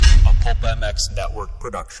Pulp MX Network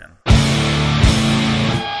production.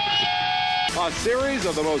 A series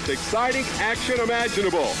of the most exciting action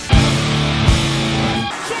imaginable.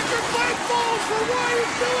 Checker fight falls for Ryan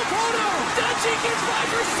Filippino. Does he get by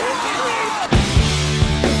for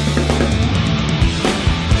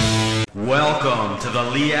second? Welcome to the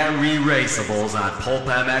Liat Re-Raceables on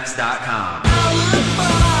PulpMX.com.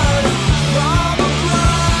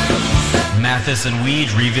 Matthes and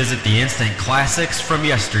Weege revisit the instant classics from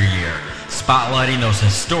yesteryear, spotlighting those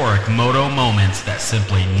historic moto moments that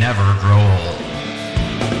simply never grow old.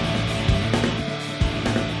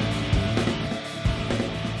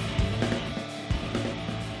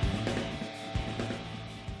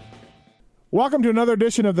 Welcome to another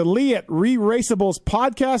edition of the Liat Re-Raceables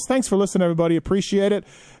podcast. Thanks for listening, everybody. Appreciate it.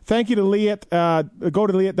 Thank you to Liat. Go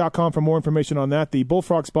to Liat.com for more information on that. The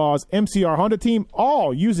Bullfrog Spas, MCR Honda team,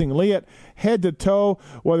 all using Liat head to toe,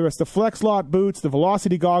 whether it's the Flex Lot boots, the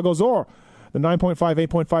Velocity goggles, or the 9.5,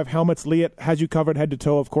 8.5 helmets. Liat has you covered head to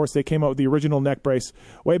toe. Of course, they came out with the original neck brace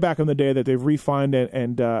way back in the day that they've refined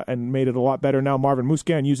and made it a lot better now. Marvin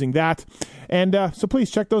Muscan using that. And so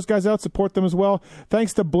please check those guys out. Support them as well.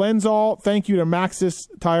 Thanks to Blendzall. Thank you to Maxxis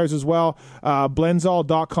Tires as well.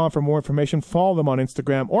 Blendzall.com for more information. Follow them on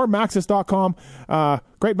Instagram or Maxxis.com.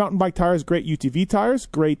 Great mountain bike tires, great UTV tires,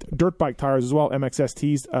 great dirt bike tires as well.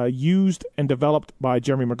 MXSTs used and developed by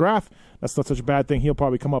Jeremy McGrath. That's not such a bad thing. He'll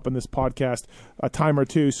probably come up in this podcast a time or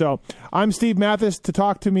two. So I'm Steve Matthes. To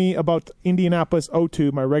talk to me about Indianapolis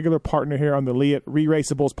 02, my regular partner here on the Liat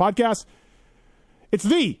Re-Raceables podcast, it's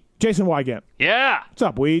the Jason Wygant. Yeah. What's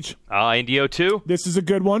up, Weege? Indy 02. This is a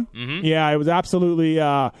good one. Mm-hmm. Yeah, it was absolutely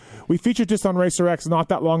we featured this on Racer X not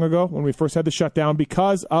that long ago when we first had to shut down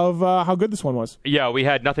because of how good this one was. Yeah, we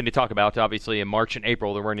had nothing to talk about. Obviously, in March and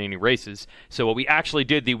April, there weren't any races. So what we actually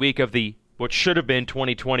did the week of what should have been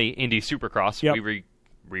 2020 Indy Supercross, yep. we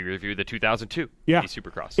reviewed the 2002 Indy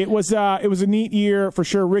Supercross. It was a neat year for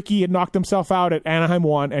sure. Ricky had knocked himself out at Anaheim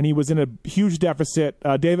 1, and he was in a huge deficit.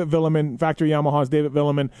 David Vuillemin, Factory Yamaha's David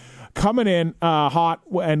Vuillemin, coming in hot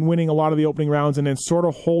and winning a lot of the opening rounds and then sort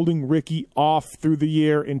of holding Ricky off through the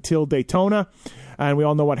year until Daytona. And we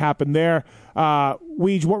all know what happened there.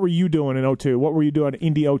 Weege, what were you doing in 02? What were you doing in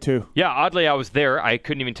Indy 02? Yeah, oddly, I was there. I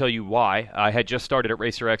couldn't even tell you why. I had just started at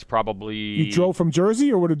Racer X probably... You drove from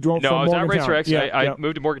Jersey or would have drove from Morgantown? No, I was at Racer X. Yeah, I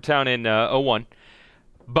moved to Morgantown in 01.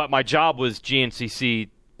 But my job was GNCC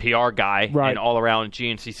PR guy and all-around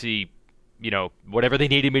GNCC, whatever they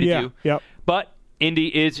needed me to do. Yep. But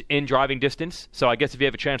Indy is in driving distance, so I guess if you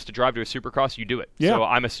have a chance to drive to a Supercross, you do it. Yeah. So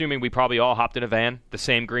I'm assuming we probably all hopped in a van, the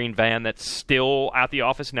same green van that's still at the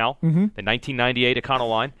office now, the 1998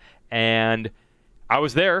 Econoline, and I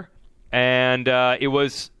was there, and it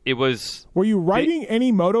was. Were you writing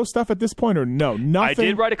any moto stuff at this point, or no? Nothing. I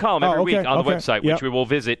did write a column every week on the website, which yep. we will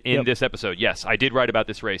visit in this episode. Yes, I did write about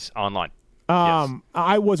this race online. Yes.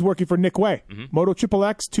 I was working for Nick Way, Moto Triple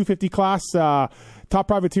X 250 class, top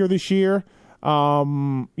privateer this year.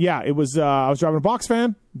 It was. I was driving a box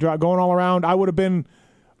fan, going all around. I would have been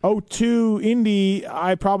 02 Indy.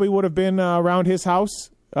 I probably would have been around his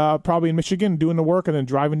house, probably in Michigan, doing the work, and then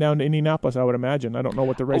driving down to Indianapolis. I would imagine. I don't know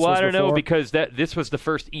what the race was. Well, I don't before. know because this was the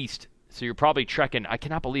first East, so you're probably trekking. I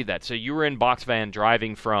cannot believe that. So you were in box van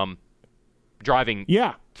driving.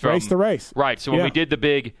 Yeah, from, race to race. Right. So when we did the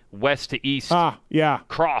big west to east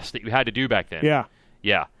cross that you had to do back then.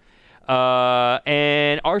 Yeah.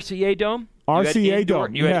 And RCA Dome. RCA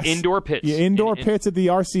Dome. You had indoor pits. Yeah, indoor pits at the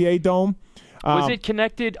RCA Dome. Was it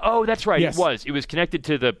connected? Oh, that's right. Yes. It was. It was connected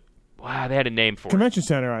to the. Wow, they had a name for Convention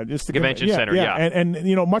Center. Just the Convention Center. Yeah. And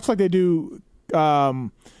much like they do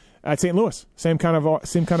at St. Louis, same kind of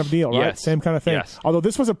deal, right? Yes. Same kind of thing. Yes. Although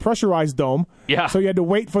this was a pressurized dome, so you had to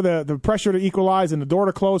wait for the pressure to equalize and the door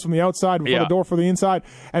to close from the outside before the door for the inside.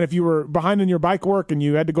 And if you were behind in your bike work and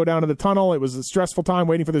you had to go down to the tunnel, it was a stressful time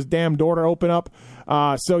waiting for this damn door to open up.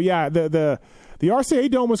 The RCA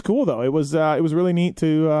Dome was cool though. It was really neat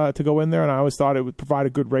to go in there, and I always thought it would provide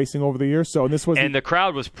a good racing over the years. So this was the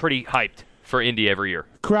crowd was pretty hyped for Indy every year.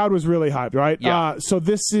 Crowd was really hyped, right? Yeah. So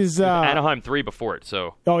this is Anaheim 3 before it.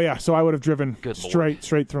 So so I would have driven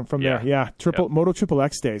straight from there. Yeah, Moto Triple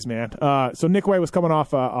X days, man. So Nick Way was coming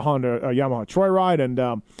off a Yamaha Troy ride,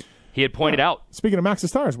 and he had pointed out. Speaking of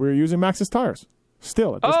Maxxis tires, we were using Maxxis tires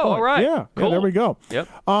still at this point. All right. Yeah, cool. There we go. Yep.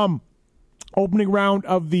 Opening round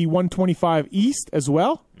of the 125 East as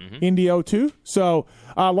well, Indy 02. So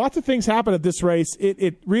lots of things happen at this race.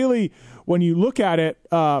 It really, when you look at it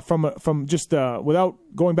from just without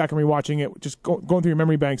going back and rewatching it, just going through your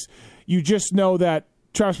memory banks, you just know that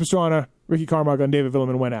Travis Pastrana, Ricky Carmichael, and David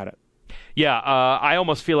Vuillemin went at it. Yeah, I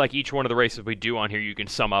almost feel like each one of the races we do on here you can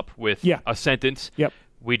sum up with a sentence. Yep.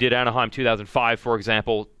 We did Anaheim 2005, for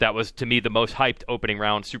example. That was, to me, the most hyped opening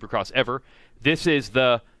round Supercross ever. This is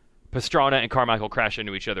the Pastrana and Carmichael crash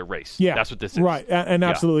into each other race. Yeah. That's what this is. Right, and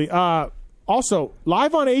absolutely. Also,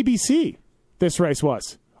 live on ABC, this race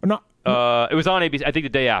was. Or not. It was on ABC, I think the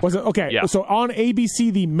day after. Was it? Okay, yeah. So on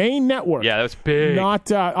ABC, the main network. Yeah, that was big.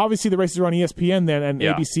 Not obviously the races were on ESPN then, and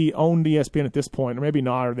Yeah. ABC owned ESPN at this point, or maybe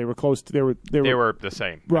not, or they were close. They were the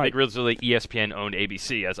same. Right. I think originally ESPN owned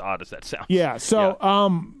ABC, as odd as that sounds. Yeah. So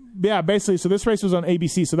basically, so this race was on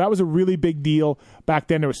ABC, so that was a really big deal back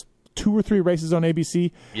then. There was 2 or 3 races on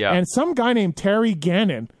ABC. Yeah. And some guy named Terry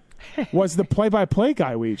Gannon was the play-by-play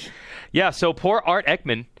guy, Weege. Yeah, so poor Art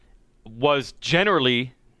Ekman was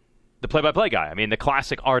generally the play-by-play guy. I mean, the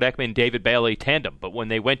classic Art Ekman-David Bailey tandem. But when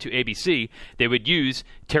they went to ABC, they would use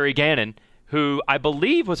Terry Gannon, who I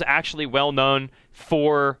believe was actually well-known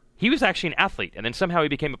for... He was actually an athlete, and then somehow he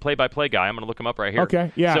became a play-by-play guy. I'm going to look him up right here.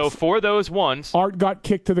 Okay, yeah. So for those ones... Art got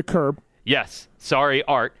kicked to the curb. Yes. Sorry,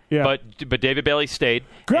 Art. Yeah. But David Bailey stayed.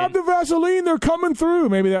 Grab the Vaseline, they're coming through.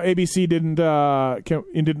 Maybe that ABC didn't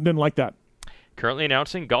like that. Currently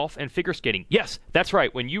announcing golf and figure skating. Yes, that's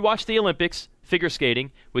right. When you watch the Olympics, figure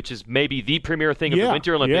skating, which is maybe the premier thing of the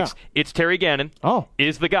Winter Olympics, it's Terry Gannon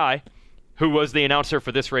is the guy who was the announcer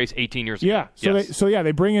for this race 18 years ago. Yeah, so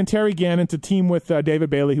they bring in Terry Gannon to team with David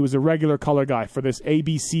Bailey, who was a regular color guy for this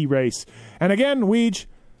ABC race. And again, Weege,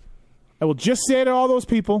 I will just say to all those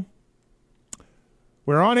people,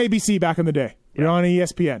 we're on ABC back in the day. We're on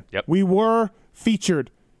ESPN. Yep. We were featured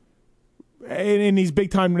in these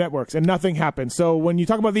big-time networks, and nothing happened. So when you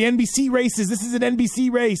talk about the NBC races, this is an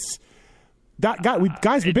NBC race.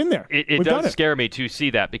 We've been there. It does scare me to see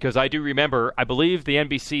that, because I do remember, I believe the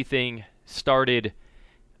NBC thing started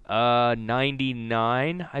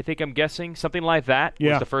 99, I think I'm guessing. Something like that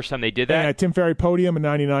was the first time they did that. Yeah, Tim Ferry podium in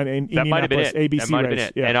 99 in that might have been Indianapolis it. ABC that might have been race.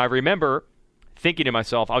 it. Yeah. And I remember thinking to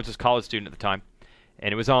myself, I was just a college student at the time,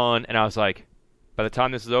 and it was on, and I was like, by the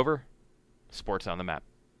time this is over, sport's on the map.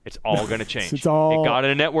 It's all going to change. It got in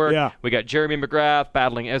a network. Yeah. We got Jeremy McGrath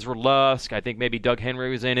battling Ezra Lusk. I think maybe Doug Henry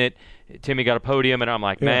was in it. Timmy got a podium, and I'm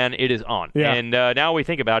like, man, it is on. Yeah. And now we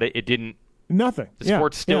think about it, it didn't. Nothing. The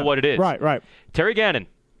sport's still what it is. Right. Terry Gannon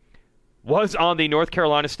was on the North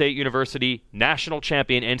Carolina State University national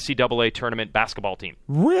champion NCAA tournament basketball team.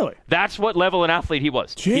 Really? That's what level an athlete he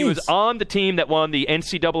was. Jeez. He was on the team that won the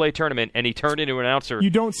NCAA tournament, and he turned into an announcer.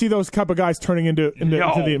 You don't see those couple of guys turning into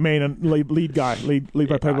the main and lead guy, lead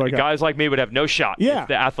by play-by-play guy. Guys like me would have no shot if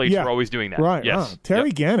the athletes were always doing that. Right. Yes.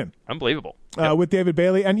 Terry Gannon. Unbelievable. With David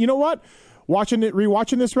Bailey. And you know what?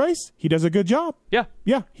 Rewatching this race, he does a good job. Yeah.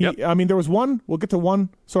 Yeah. I mean, there was one, we'll get to one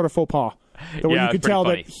sort of faux pas. Where you could tell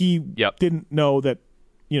funny. that he didn't know that,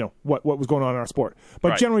 what was going on in our sport.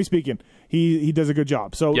 But generally speaking, he does a good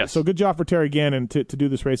job. So good job for Terry Gannon to do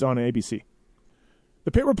this race on ABC.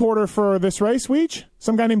 The pit reporter for this race, Weege,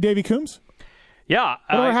 some guy named Davey Coombs. Yeah.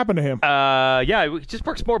 Whatever happened to him? He just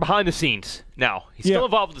works more behind the scenes now. He's still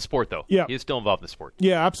involved with the sport, though. Yeah. He is still involved in the sport.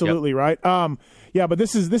 Yeah, absolutely, right. But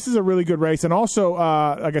this is a really good race. And also,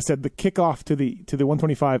 like I said, the kickoff to the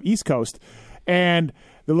 125 East Coast. And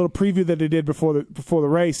the little preview that they did before the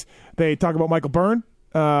race, they talk about Michael Byrne.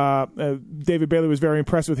 David Bailey was very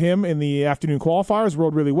impressed with him in the afternoon qualifiers,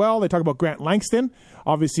 rode really well. They talk about Grant Langston.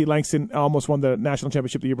 Obviously, Langston almost won the national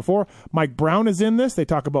championship the year before. Mike Brown is in this. They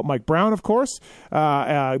talk about Mike Brown, of course.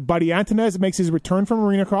 Buddy Antonez makes his return from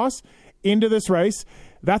Arena Cross into this race.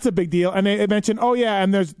 That's a big deal. And they mentioned,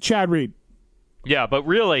 and there's Chad Reed. Yeah, but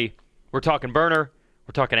really, we're talking Burner,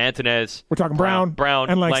 we're talking Antonez, we're talking Brown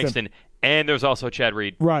and Langston. And there's also Chad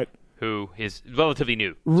Reed, right, who is relatively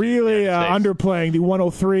new. Really underplaying the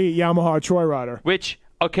 103 Yamaha Troy Rider. Which,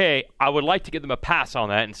 I would like to give them a pass on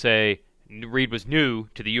that and say Reed was new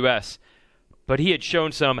to the U.S., but he had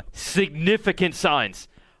shown some significant signs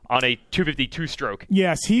on a 252 stroke.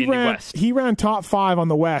 Yes, he ran top 5 on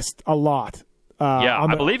the West a lot.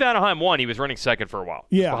 I believe Anaheim won. He was running second for a while.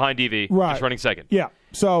 Yeah, behind DV. Right. He was running second. Yeah,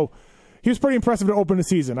 so he was pretty impressive to open the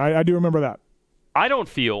season. I do remember that. I don't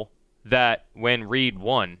feel that when Reed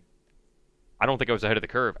won, I don't think I was ahead of the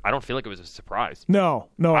curve. I don't feel like it was a surprise. No,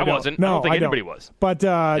 I wasn't. No, I don't think anybody was. But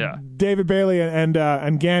David Bailey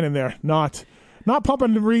and Gannon there, not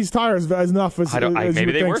pumping Reed's tires as enough as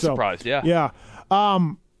maybe they were surprised. Yeah.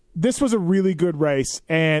 This was a really good race,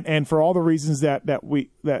 and for all the reasons that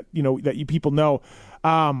you people know,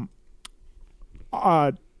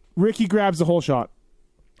 Ricky grabs the whole shot.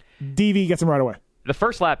 DV gets him right away. The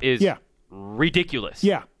first lap is ridiculous.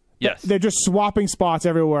 Yeah. Yes. They're just swapping spots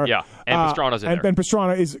everywhere. Yeah. And Pastrana's in there. And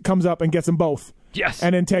Pastrana comes up and gets them both. Yes.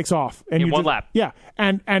 And then takes off. And in one lap. Yeah.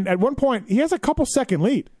 And at one point, he has a couple second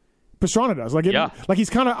lead. Pastrana does. Like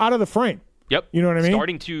he's kind of out of the frame. Yep. You know what I mean?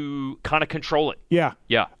 Starting to kind of control it. Yeah.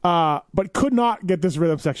 Yeah. But could not get this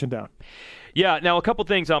rhythm section down. Yeah, now a couple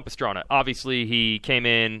things on Pastrana. Obviously, he came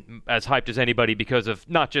in as hyped as anybody because of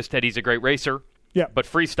not just that he's a great racer, but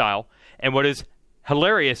freestyle. And what is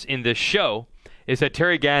hilarious in this show is that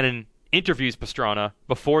Terry Gannon interviews Pastrana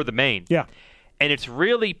before the main. Yeah. And it's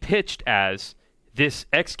really pitched as this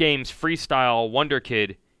X Games freestyle wonder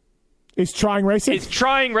kid is trying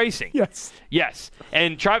racing. Yes. Yes.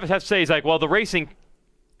 And Travis has to say, he's like, well, the racing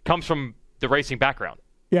comes from the racing background.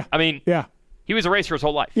 Yeah. I mean, he was a racer his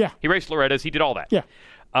whole life. Yeah. He raced Loretta's. He did all that. Yeah.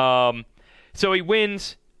 So he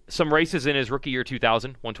wins some races in his rookie year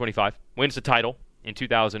 2000, 125, wins the title in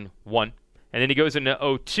 2001, and then he goes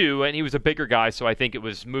into 02, and he was a bigger guy, so I think it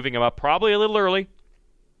was moving him up probably a little early,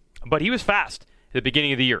 but he was fast at the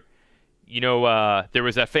beginning of the year. You know, there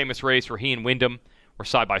was that famous race where he and Wyndham were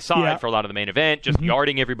side by side for a lot of the main event, just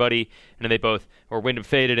yarding everybody, and then they both, or Wyndham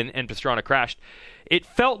faded and Pastrana crashed. It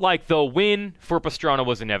felt like the win for Pastrana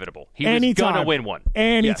was inevitable. He was going to win one.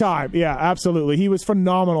 Anytime. Yes. Yeah, absolutely. He was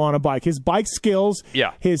phenomenal on a bike. His bike skills,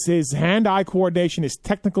 his hand-eye coordination, his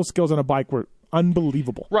technical skills on a bike were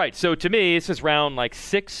unbelievable. Right. So to me, this is round like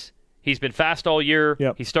 6. He's been fast all year.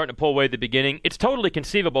 Yep. He's starting to pull away at the beginning. It's totally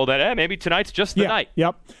conceivable that maybe tonight's just the night.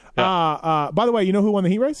 Yep. By the way, you know who won the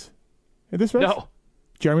heat race in this race? No.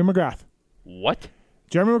 Jeremy McGrath. What?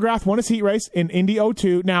 Jeremy McGrath won his heat race in Indy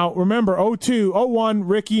 02. Now, remember, 02, 01,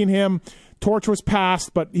 Ricky and him, torch was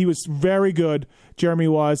passed, but he was very good. Jeremy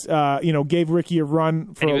was, gave Ricky a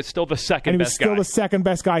run. And he was still the second best guy. And he was still the second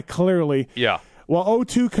best guy, clearly. Yeah. Well,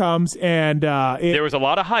 02 comes, and there was a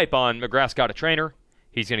lot of hype on McGrath's got a trainer.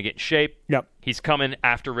 He's going to get in shape. Yep. He's coming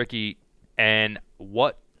after Ricky, and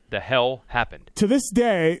what the hell happened? To this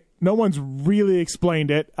day, no one's really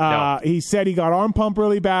explained it. No. He said he got arm pump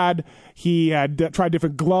really bad. He had tried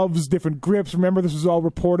different gloves, different grips. Remember, this was all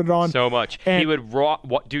reported on. So much. And he would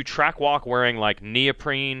do track walk wearing like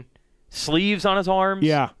neoprene sleeves on his arms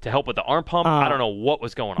to help with the arm pump. I don't know what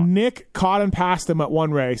was going on. Nick caught and passed him at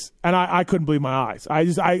one race, and I couldn't believe my eyes.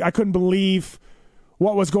 I couldn't believe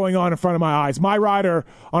what was going on in front of my eyes. My rider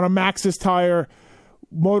on a Maxxis tire,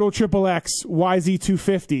 Moto XXX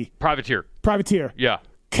YZ250. Privateer. Yeah.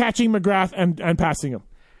 Catching McGrath and passing him.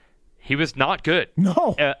 He was not good.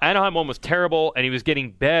 No. Anaheim one was terrible, and he was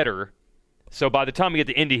getting better. So by the time we get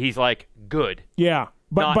to Indy, he's like good. Yeah.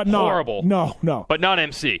 But not horrible. No. But not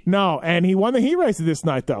MC. No, and he won the heat race this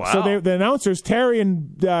night, though. Wow. So the announcers, Terry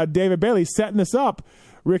and David Bailey, setting this up.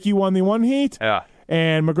 Ricky won the one heat. Yeah.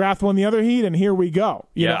 And McGrath won the other heat, and here we go.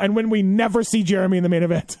 You know, and when we never see Jeremy in the main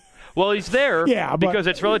event. Well, he's there because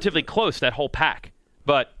it's relatively close, that whole pack.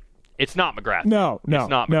 But it's not McGrath. No. It's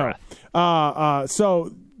not McGrath.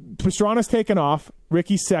 So Pastrana's taken off.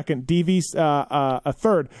 Ricky's second. DV's a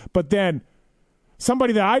third. But then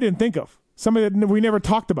somebody that I didn't think of. Somebody that we never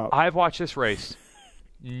talked about. I've watched this race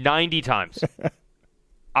 90 times.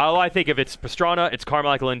 All I think of it's Pastrana, it's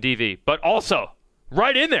Carmichael, and DV. But also,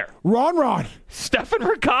 right in there, Ron. Stefan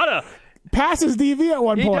Ricotta. Passes DV at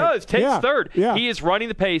one point. He does. Takes third. Yeah. He is running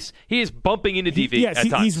the pace. He is bumping into DV at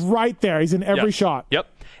times. He's right there. He's in every shot. Yep.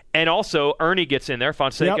 And also, Ernie gets in there.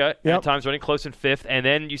 Fonseca at times running close in fifth. And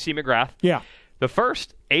then you see McGrath. Yeah. The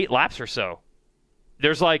first 8 laps or so,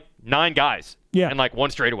 there's like 9 guys. Yeah. And like one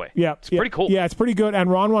straightaway. Yeah. It's pretty cool. Yeah, it's pretty good. And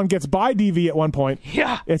Ron gets by DV at one point.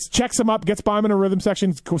 Yeah. It checks him up, gets by him in a rhythm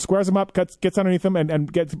section, squares him up, gets underneath him,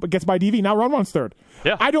 and gets by DV. Now Ron's third.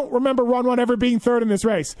 Yeah. I don't remember Ron ever being third in this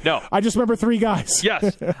race. No. I just remember 3 guys.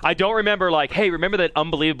 Yes. I don't remember like, hey, remember that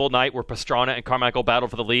unbelievable night where Pastrana and Carmichael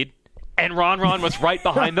battled for the lead? And Ron was right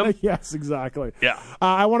behind them? Yes, exactly. Yeah.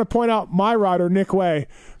 I want to point out my rider, Nick Way.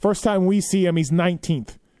 First time we see him, he's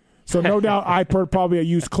 19th. So no doubt I put probably a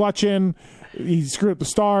used clutch in. He screwed up the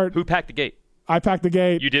start. Who packed the gate? I packed the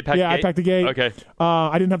gate. You did pack the gate? Yeah, I packed the gate. Okay.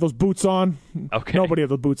 I didn't have those boots on. Okay. Nobody had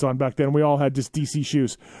the boots on back then. We all had just DC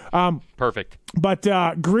shoes. Perfect.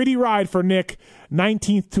 But gritty ride for Nick,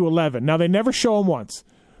 19th to 11. Now, they never show him once.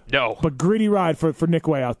 No. But gritty ride for Nick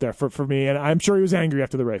Way out there for me, and I'm sure he was angry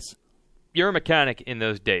after the race. You're a mechanic in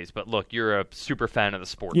those days, but look, you're a super fan of the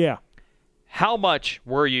sport. Yeah. How much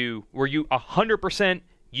were you 100%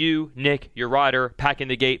 you, Nick, your rider, packing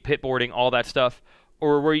the gate, pitboarding, all that stuff,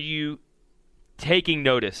 or were you taking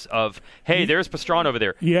notice of, hey, there's Pastrana over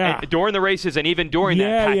there? Yeah. And during the races and even during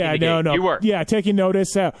that packing the gate, no. you were. Yeah, taking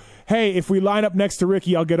notice. Hey, if we line up next to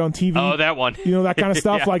Ricky, I'll get on TV. Oh, that one. You know, that kind of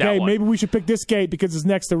stuff. Yeah, like, hey, one. maybe we should pick this gate because it's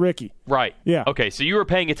next to Ricky. Right. Yeah. Okay, so you were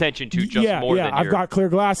paying attention to just more than I've got clear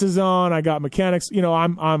glasses on. I got mechanics. You know,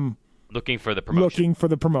 I'm Looking for the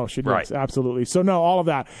promotion. Right. Yes, absolutely. So, no, all of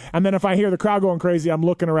that. And then if I hear the crowd going crazy, I'm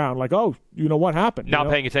looking around like, oh, what happened? Not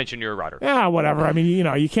paying attention to your rider. Yeah, whatever. I mean,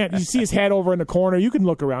 you can't. You see his head over in the corner. You can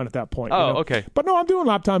look around at that point. Oh, okay. But no, I'm doing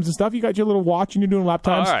lap times and stuff. You got your little watch and you're doing lap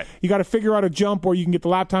times. All right. You got to figure out a jump where you can get the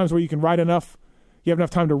lap times where you can write enough. You have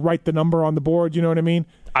enough time to write the number on the board. You know what I mean?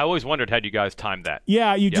 I always wondered how you guys timed that.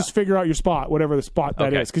 Yeah, you just figure out your spot, whatever the spot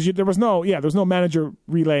that is. Because there's no manager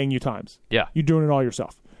relaying you times. Yeah. You're doing it all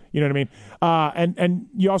yourself. You know what I mean? And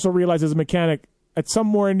you also realize as a mechanic, at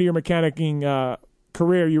somewhere into your mechanicking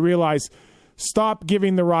career, you realize stop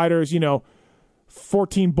giving the riders,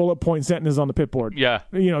 14 bullet point sentences on the pit board. Yeah.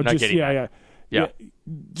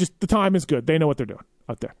 Just the time is good. They know what they're doing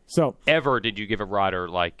out there. So ever did you give a rider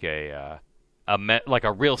like a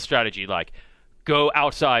real strategy, like go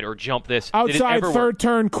outside or jump this? Outside, third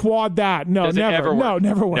turn, quad that. No, Does never. It ever work? No,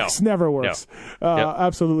 never works. No. Never works. No.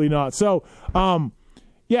 Absolutely not. So, so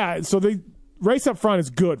the race up front is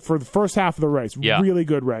good for the first half of the race. Yeah. Really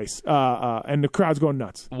good race. And the crowd's going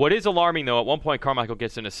nuts. What is alarming, though, at one point Carmichael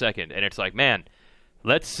gets in a second, and it's like, man,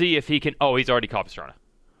 let's see if he can. Oh, he's already caught Pastrana.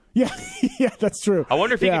 Yeah, yeah, that's true. I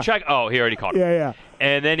wonder if he can track. Oh, he already caught him. Yeah.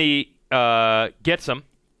 And then he gets him.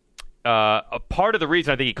 A part of the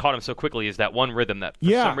reason I think he caught him so quickly is that one rhythm that for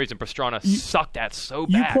some reason Pastrana sucked at so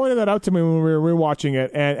bad. You pointed that out to me when we were watching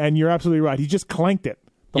it, and you're absolutely right. He just clanked it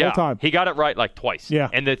the whole time. He got it right like twice. Yeah.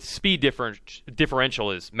 And the speed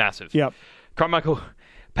differential is massive. Yep. Carmichael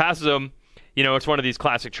passes him. It's one of these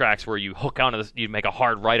classic tracks where you hook onto you make a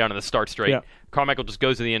hard right onto the start straight. Yeah. Carmichael just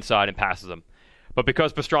goes to the inside and passes him. But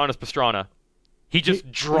because Pastrana's Pastrana, he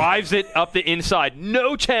just drives it up the inside.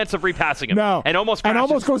 No chance of repassing him. No. And almost crashes. And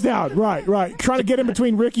almost goes down. Right. Trying to get in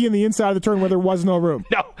between Ricky and the inside of the turn where there was no room.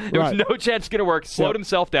 No. There was no chance it's going to work. Slowed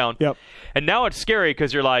himself down. Yep. And now it's scary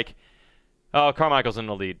because you're like, oh, Carmichael's in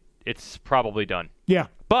the lead. It's probably done. Yeah.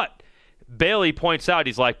 But Bailey points out,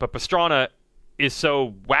 he's like, but Pastrana is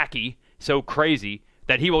so wacky, so crazy,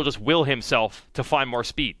 that he will just will himself to find more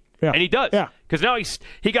speed. Yeah. And he does. Yeah. Because now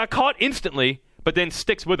he got caught instantly, but then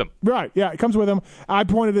sticks with him. Right, yeah, it comes with him. I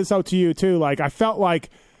pointed this out to you, too. Like, I felt like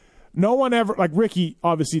no one ever, like Ricky,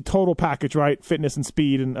 obviously, total package, right? Fitness and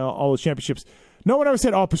speed and all those championships. No one ever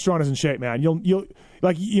said, oh, Pastrana's in shape, man. You're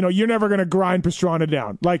never going to grind Pastrana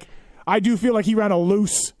down. Like, I do feel like he ran a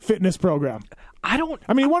loose fitness program. He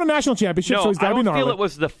won a national championship, so he's got to be gnarly. I don't feel it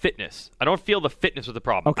was the fitness. I don't feel the fitness was the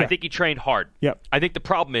problem. Okay. I think he trained hard. Yep. I think the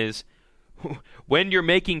problem is when you're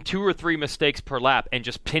making 2 or 3 mistakes per lap and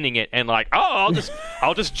just pinning it and like, oh,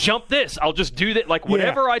 I'll just jump this. I'll just do that. Like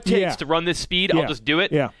whatever it takes to run this speed, I'll just do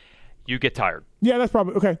it. Yeah. You get tired. Yeah, that's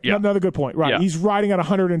probably okay. Yeah. Another good point. Right. Yeah. He's riding at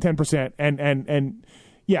 110% and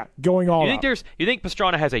going all out. You think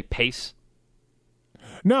Pastrana has a pace?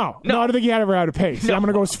 No, I don't think he ever had a pace. No. I'm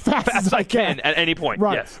going to go as fast as I can at any point.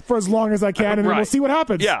 Right. Yes. For as long as I can, and then we'll see what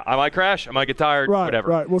happens. Yeah, I might crash. I might get tired. Whatever.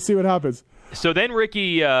 Right. We'll see what happens. So then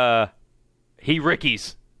Ricky, he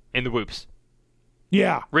Rickies in the whoops.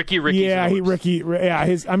 Yeah. Rickies. Yeah, in the whoops.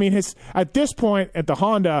 His at this point at the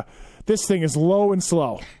Honda, this thing is low and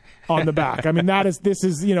slow on the back. I mean,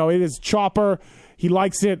 it is chopper. He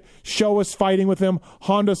likes it. Show us fighting with him.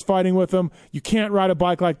 Honda's fighting with him. You can't ride a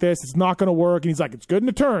bike like this. It's not going to work. And he's like, it's good in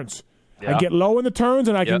the turns. Yeah. I get low in the turns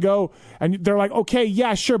and I can go. And they're like, okay,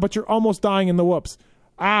 yeah, sure, but you're almost dying in the whoops.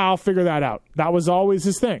 I'll figure that out. That was always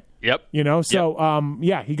his thing. Yep. He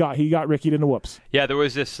got Ricky in the whoops. Yeah, there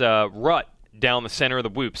was this rut down the center of the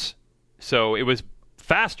whoops. So it was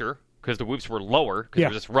faster because the whoops were lower because there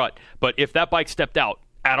was this rut. But if that bike stepped out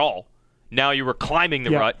at all, now you were climbing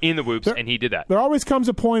the rut in the whoops, and he did that. There always comes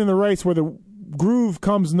a point in the race where the groove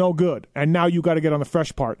comes no good, and now you got to get on the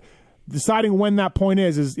fresh part. Deciding when that point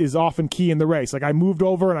is often key in the race. Like I moved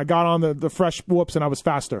over and I got on the fresh whoops and I was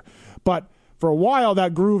faster. But for a while,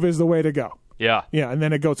 that groove is the way to go. Yeah. Yeah, and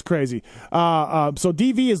then it goes crazy. So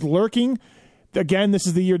DV is lurking. Again, this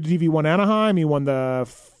is the year DV won Anaheim. He won the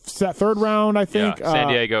third round, I think. Yeah, San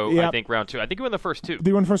Diego, I think round 2. I think he won the first 2. Did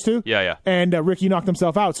he win the first 2? Yeah. And Ricky knocked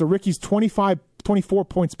himself out. So Ricky's 24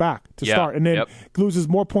 points back to start. And then loses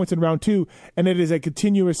more points in round 2. And it is a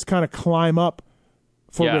continuous kind of climb up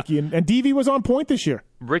for Ricky. And DV was on point this year.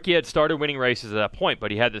 Ricky had started winning races at that point,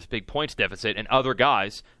 but he had this big points deficit. And other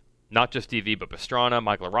guys, not just DV, but Pastrana,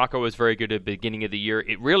 Michael Aracco was very good at the beginning of the year.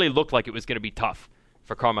 It really looked like it was going to be tough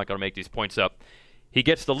for Carmichael to make these points up. He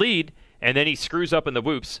gets the lead, and then he screws up in the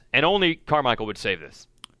whoops, and only Carmichael would save this.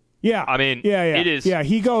 Yeah. I mean, it is. Yeah,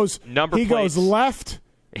 he goes left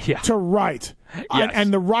to right. Yes.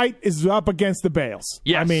 And the right is up against the bales.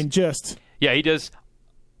 Yes. I mean, just. Yeah, he does.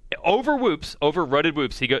 Over whoops, over rutted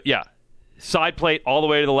whoops, he goes, side plate all the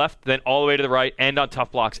way to the left, then all the way to the right, and on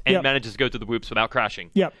tough blocks, and manages to go through the whoops without crashing.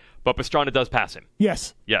 Yep. But Pastrana does pass him.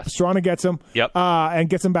 Yes. Pastrana gets him. Yep. And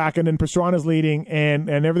gets him back, and then Pastrana's leading, and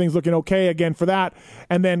everything's looking okay again for that.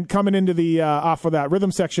 And then coming into the off of that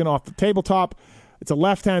rhythm section off the tabletop, it's a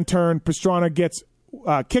left-hand turn. Pastrana gets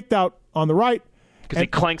kicked out on the right. Because he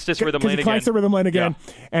clanks this rhythm lane again. Clanks the rhythm lane again,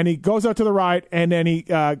 and he goes out to the right, and then he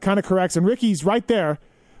kind of corrects, and Ricky's right there,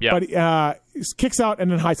 but kicks out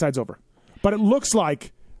and then high sides over. But it looks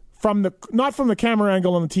like, not from the camera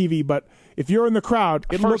angle on the TV, but if you're in the crowd,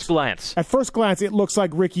 at first glance, it looks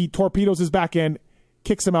like Ricky torpedoes his back end,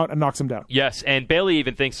 kicks him out, and knocks him down. Yes, and Bailey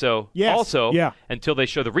even thinks so also until they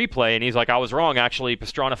show the replay, and he's like, I was wrong, actually.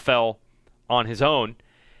 Pastrana fell on his own,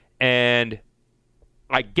 and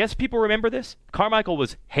I guess people remember this. Carmichael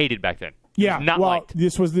was hated back then. Liked.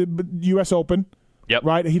 This was the U.S. Open. Yep.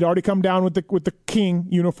 Right? He'd already come down with the King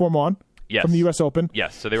uniform on from the U.S. Open.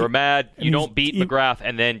 Yes, so they were mad. You don't beat McGrath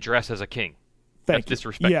and then dress as a king. That's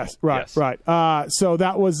disrespectful. Yes, right. So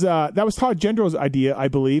that was Todd Gendro's idea, I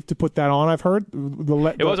believe, to put that on. I've heard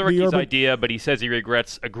it wasn't Ricky's idea, but he says he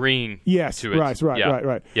regrets agreeing to it.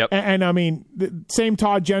 Right. Yep. And I mean, the same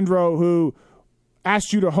Todd Gendro who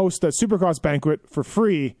asked you to host a Supercross banquet for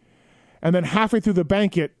free, and then halfway through the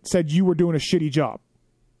banquet said you were doing a shitty job.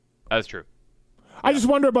 That's true. I just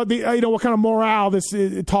wonder about what kind of morale this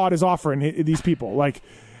Todd is offering these people. Like,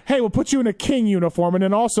 hey, we'll put you in a King uniform, and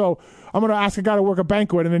then also I'm going to ask a guy to work a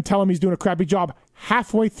banquet and then tell him he's doing a crappy job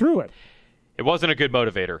halfway through it. It wasn't a good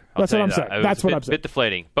motivator. That's what I'm saying. That's what I'm saying. Bit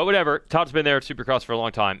deflating. But whatever. Todd's been there at Supercross for a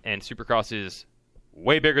long time, and Supercross is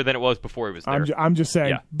way bigger than it was before he was there. I'm just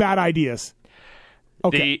saying, bad ideas.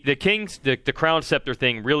 Okay. The Crown Scepter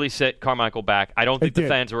thing really set Carmichael back. I don't think the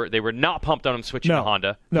fans were not pumped on him switching to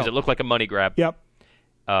Honda because it looked like a money grab. Yep.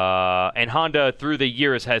 And Honda through the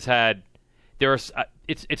years has had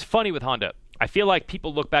it's funny with Honda. I feel like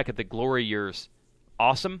people look back at the glory years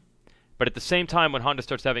awesome, but at the same time when Honda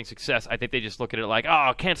starts having success, I think they just look at it like,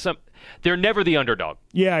 they're never the underdog.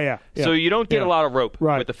 Yeah. So you don't get a lot of rope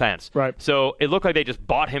with the fans. Right. So it looked like they just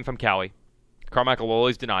bought him from Cowie. Carmichael will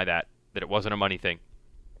always deny that it wasn't a money thing.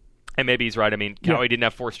 And maybe he's right. I mean, Cowie didn't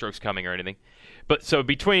have 4 strokes coming or anything. But so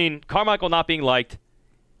between Carmichael not being liked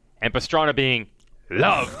and Pastrana being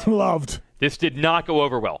loved. This did not go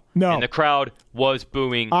over well. No. And the crowd was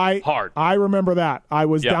booing hard. I remember that. I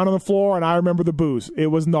was down on the floor, and I remember the boos. It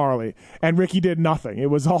was gnarly. And Ricky did nothing. It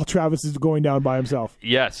was all Travis going down by himself.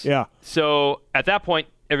 Yes. Yeah. So at that point,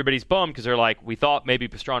 everybody's bummed because they're like, we thought maybe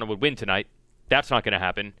Pastrana would win tonight. That's not going to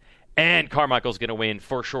happen. And Carmichael's going to win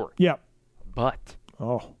for sure. Yep. But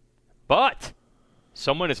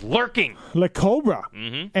someone is lurking. Le Cobra.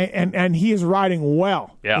 Mm-hmm. And he is riding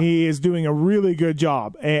well. Yeah. He is doing a really good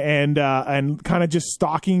job and kind of just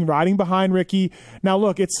stalking, riding behind Ricky. Now,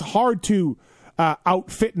 look, it's hard to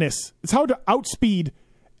out-fitness. It's hard to outspeed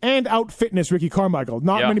and out-fitness Ricky Carmichael.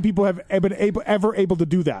 Not many people have been ever able to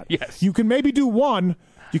do that. Yes. You can maybe do one.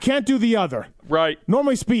 You can't do the other. Right.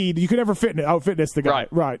 Normally speed, you can never out-fitness the guy.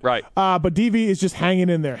 Right. But DV is just hanging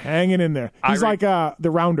in there. He's like the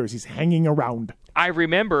Rounders. He's hanging around. I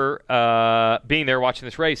remember being there watching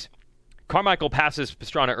this race. Carmichael passes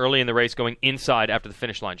Pastrana early in the race going inside after the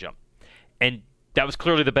finish line jump. And that was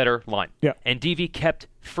clearly the better line. Yeah. And DV kept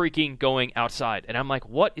freaking going outside. And I'm like,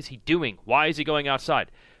 what is he doing? Why is he going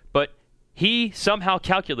outside? But he somehow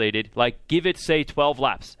calculated, give it, say, 12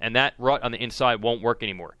 laps, and that rut on the inside won't work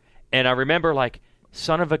anymore. And I remember,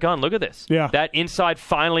 son of a gun, look at this. Yeah. That inside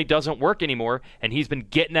finally doesn't work anymore, and he's been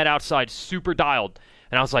getting that outside super dialed.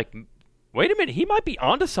 And I was like, wait a minute, he might be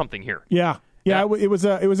onto something here. Yeah. It was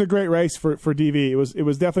a great race for DV. It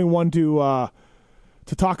was definitely one to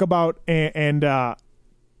talk about, and I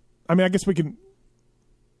mean, I guess we can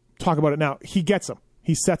talk about it now. He gets him.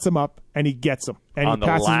 He sets him up, and he gets him. And he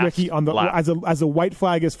passes Ricky on the as the white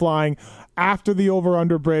flag is flying after the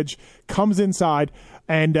over-under bridge, comes inside,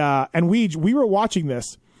 and we were watching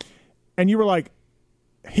this, and you were like,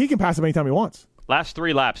 he can pass him anytime he wants. Last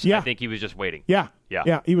 3 laps, I think he was just waiting. Yeah,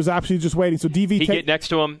 he was absolutely just waiting. So DV he'd get next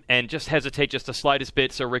to him and just hesitate just the slightest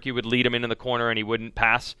bit so Ricky would lead him into the corner and he wouldn't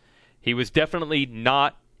pass. He was definitely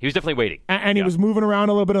waiting. And he was moving around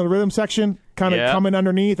a little bit in the rhythm section, kind of coming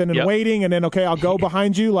underneath and then waiting, and then, okay, I'll go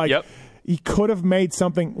behind you. He could have made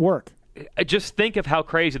something work. Just think of how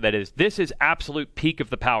crazy that is. This is absolute peak of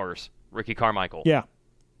the powers, Ricky Carmichael. Yeah.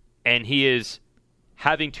 And he is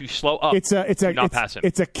having to slow up not pass him.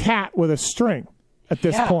 It's a cat with a string. at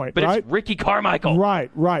this point, but right? it's Ricky Carmichael. Right.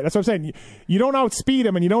 That's what I'm saying. You don't outspeed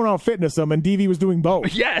him and you don't outfitness him, and DV was doing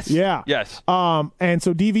both. Yes. Yeah. Yes. And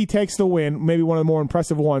so DV takes the win, maybe one of the more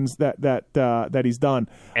impressive ones that he's done.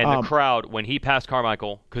 And the crowd, when he passed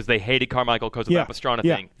Carmichael, because they hated Carmichael because of that Pastrana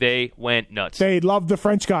thing, they went nuts. They loved the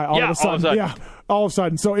French guy all of a sudden. Yeah, all of a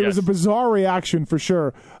sudden. So it was a bizarre reaction for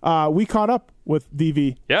sure. We caught up with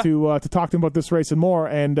DV to talk to him about this race and more,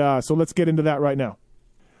 and so let's get into that right now.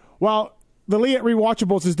 Well, the Liat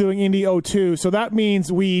Rewatchables is doing Indy 02, so that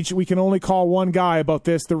means we can only call one guy about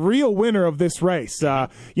this, the real winner of this race.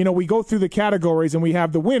 We go through the categories and we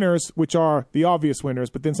have the winners, which are the obvious winners,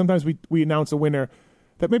 but then sometimes we announce a winner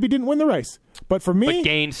that maybe didn't win the race. But for me, but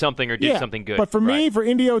gained something or did something good. But for me, for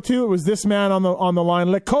Indy 02, it was this man on the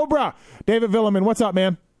line, Le Cobra, David Vuillemin. What's up,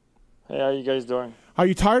 man? Hey, how you guys doing? Are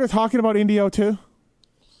you tired of talking about Indy 02?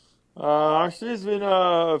 Actually, it's been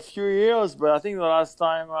a few years, but I think the last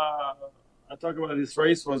time I talked about this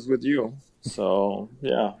race was with you. So,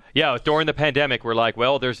 yeah. Yeah, during the pandemic, we're like,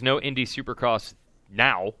 well, there's no Indy Supercross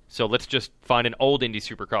now, so let's just find an old Indy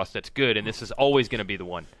Supercross that's good, and this is always going to be the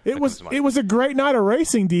one. It was a great night of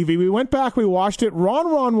racing, DV. We went back, we watched it.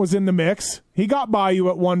 Ron was in the mix. He got by you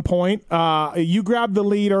at one point. You grabbed the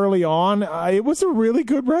lead early on. It was a really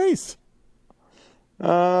good race.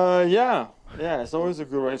 Yeah, it's always a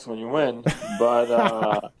good race when you win, but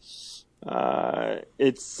that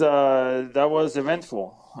was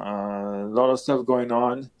eventful. A lot of stuff going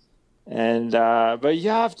on, and but you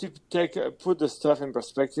have to put the stuff in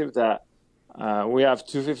perspective that we have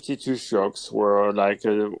 252 strokes. We're like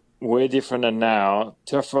way different than now,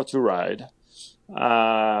 tougher to ride.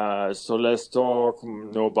 So less torque,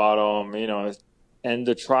 no bottom, and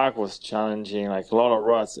the track was challenging, like a lot of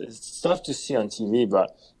ruts. It's tough to see on TV,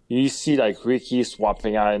 but you see like Ricky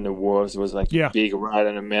swapping out in the woods. It was like a big ride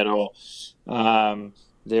in the middle.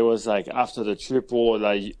 There was like after the triple,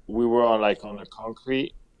 like we were on the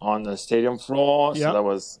concrete on the stadium floor, so that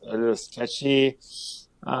was a little sketchy.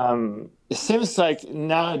 It seems like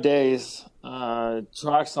nowadays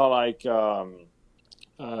tracks are like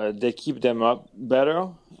they keep them up better.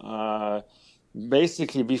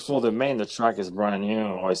 Basically, before the main, the track is brand new,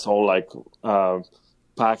 or it's all like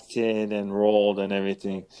packed in and rolled and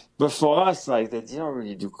everything. But for us, like they didn't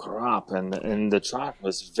really do crap, and the track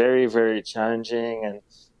was very, very challenging,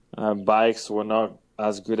 and bikes were not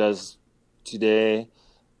as good as today.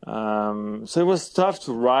 So it was tough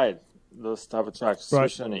to ride those type of tracks,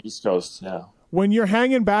 especially on the East Coast. Yeah. When you're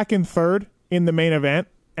hanging back in third in the main event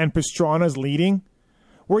and Pastrana's leading,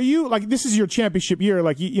 were you like, this is your championship year,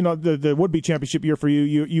 like the would-be championship year for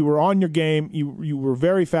you. You were on your game. You were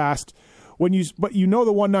very fast. But the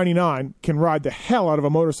 199 can ride the hell out of a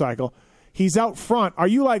motorcycle. He's out front. Are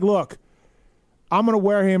you like, look, I'm going to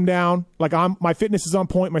wear him down. Like my fitness is on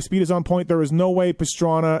point. My speed is on point. There is no way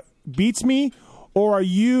Pastrana beats me. Or are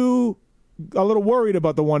you a little worried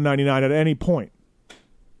about the 199 at any point?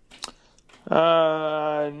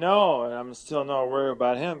 No, I'm still not worried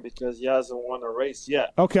about him because he hasn't won a race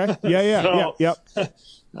yet. Okay. Yeah. Yep.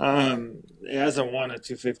 He hasn't won a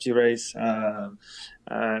 250 race, and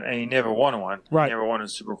he never won one. Right. He never won a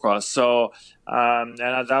Supercross. So, and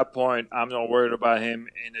at that point, I'm not worried about him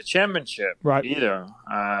in the championship either.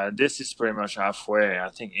 This is pretty much halfway. I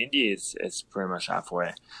think Indy is pretty much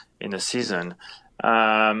halfway in the season.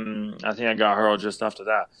 I think I got hurled just after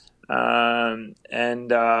that.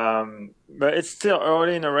 But it's still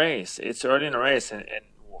early in the race. And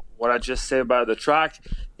what I just said about the track,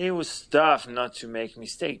 it was tough not to make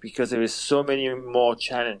mistake because there was so many more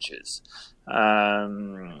challenges.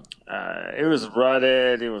 It was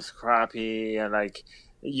rutted, it was crappy, and like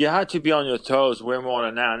you had to be on your toes way more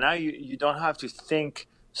than now. Now you don't have to think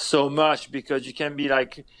so much because you can be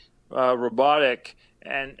like robotic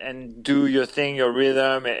and do your thing, your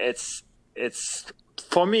rhythm. It's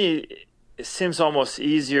for me, it seems almost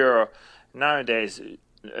easier nowadays.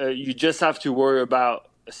 You just have to worry about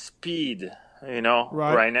speed, right now.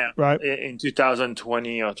 Right. In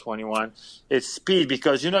 2020 or 21, it's speed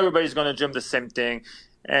because everybody's going to jump the same thing.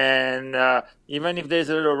 And even if there's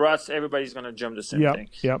a little ruts, everybody's going to jump the same thing.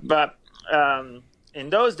 Yep. But in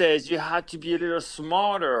those days, you had to be a little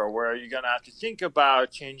smarter where you're going to have to think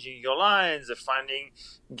about changing your lines,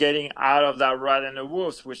 getting out of that rut in the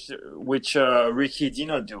woods, which Ricky did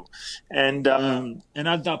not do. And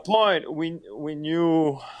at that point, we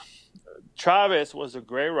knew Travis was a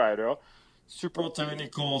great rider, super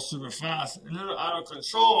technical, super fast, a little out of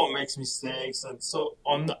control, makes mistakes. And so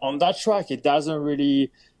on that track, it doesn't really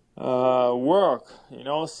work,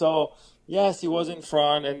 So, yes, he was in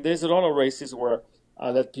front. And there's a lot of races where I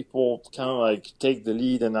let people kind of like take the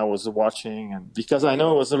lead, and I was watching, and because I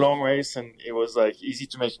know it was a long race and it was like easy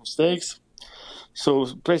to make mistakes. So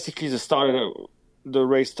basically, the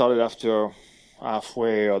race started after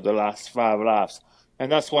halfway or the last 5 laps,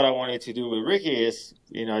 and that's what I wanted to do with Ricky. Is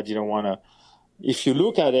I didn't want to. If you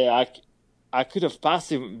look at it, I could have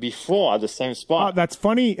passed him before at the same spot. That's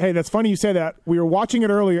funny. Hey, that's funny you say that. We were watching it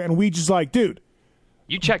earlier, and we just like, dude.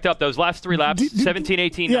 You checked up those last 3 laps, 17,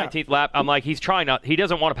 18, 19th lap. I'm like, he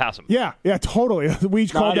doesn't want to pass him. Yeah, totally. We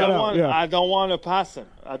called that out. I don't want to pass him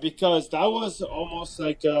because that was almost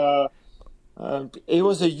like it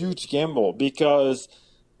was a huge gamble because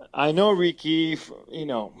I know Ricky,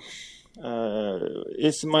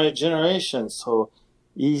 it's my generation, so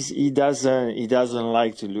he doesn't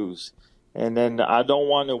like to lose. And then I don't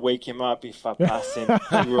want to wake him up if I pass him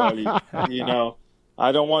too early,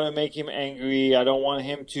 I don't want to make him angry. I don't want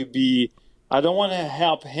to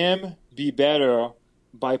help him be better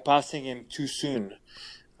by passing him too soon.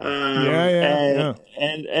 And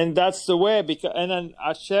that's the way, and then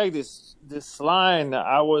I checked this line.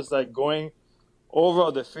 I was like going over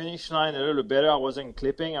the finish line a little better. I wasn't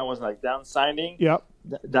clipping. I was like downsiding. Yep.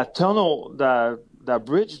 That tunnel, that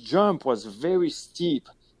bridge jump was very steep.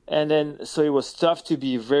 And then, so it was tough to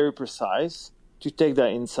be very precise to take that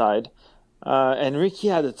inside. And Ricky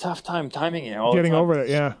had a tough time timing it. Getting over it,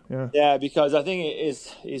 yeah. Yeah, because I think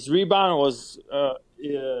his rebound was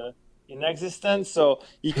inexistent, so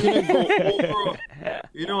he couldn't go over.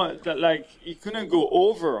 He couldn't go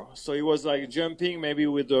over, so he was like jumping maybe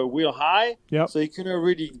with the wheel high. Yep. So he couldn't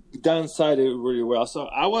really downside it really well. So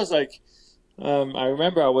I was like, I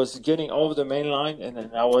remember I was getting over the main line, and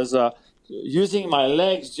then I was using my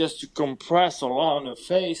legs just to compress along the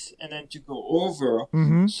face and then to go over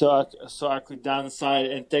so I could downside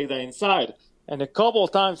and take that inside. And a couple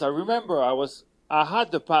of times I remember I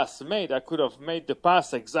had the pass made. I could have made the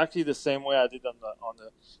pass exactly the same way I did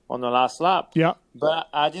on the last lap. Yeah. But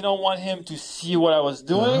I didn't want him to see what I was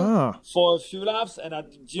doing for a few laps, and I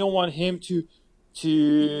didn't want him to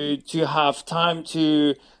have time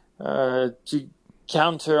to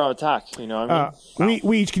counter attack. You know what I mean?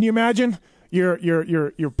 Weege, can you imagine?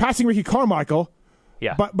 You're passing Ricky Carmichael.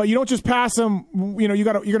 Yeah. But you don't just pass him. You're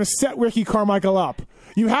gonna set Ricky Carmichael up.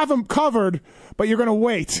 You have him covered, but you're gonna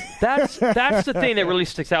wait. That's the thing that really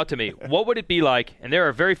sticks out to me. What would it be like? And there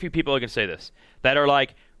are very few people who can say this, that are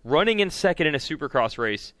like running in second in a Supercross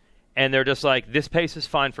race, and they're just like, this pace is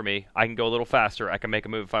fine for me. I can go a little faster. I can make a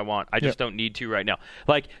move if I want. I just don't need to right now.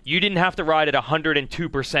 Like, you didn't have to ride at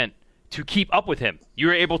 102% to keep up with him. You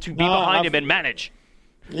were able to be behind him and manage.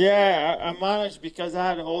 Yeah, I managed because I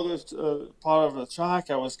had all this part of the track.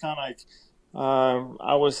 I was kind of like,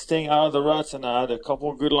 I was staying out of the ruts, and I had a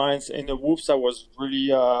couple of good lines. In the whoops, I was really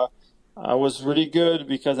good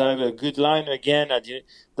because I had a good line again.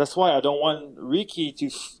 That's why I don't want Ricky to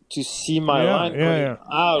see my line going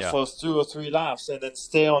out for 2 or 3 laps and then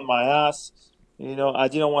stay on my ass. I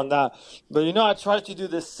didn't want that. But, I tried to do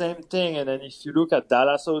the same thing. And then if you look at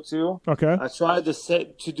Dallas 02, I tried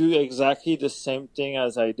to do exactly the same thing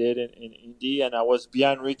as I did in Indy. And I was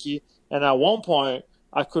behind Ricky. And at one point,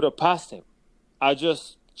 I could have passed him. I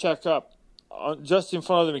just checked up just in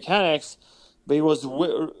front of the mechanics. But it was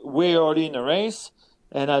way early in the race.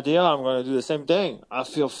 And at the end, I'm going to do the same thing. I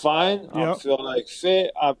feel fine. I feel like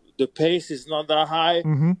fit. The pace is not that high.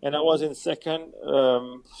 And I was in second.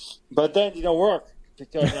 But then it didn't work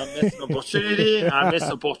because I missed an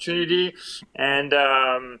opportunity. And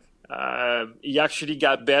he actually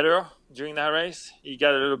got better during that race. He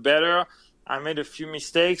got a little better. I made a few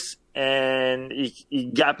mistakes, and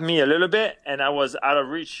he got me a little bit, and I was out of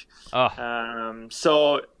reach.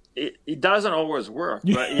 So it doesn't always work,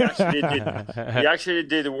 but he actually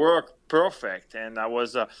did work perfect. And I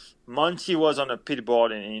was Monty was on a pit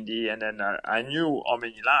board in Indy, and then I knew how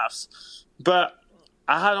many laps, but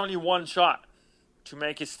I had only one shot to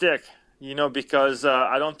make it stick, because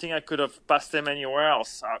I don't think I could have passed him anywhere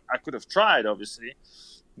else. I could have tried, obviously,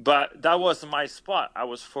 but that was my spot. I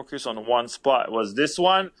was focused on one spot. It was this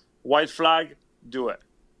one, white flag, do it.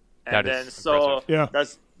 And then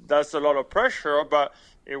that's a lot of pressure, but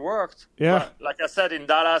it worked. Yeah. But like I said, in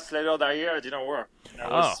Dallas later that year, it didn't work.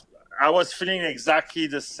 I was feeling exactly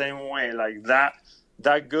the same way, like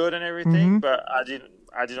that good and everything, but I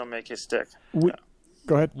didn't make it stick.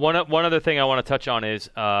 Go ahead. One other thing I want to touch on is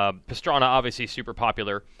Pastrana, obviously super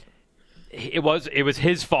popular. It was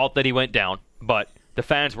his fault that he went down, but the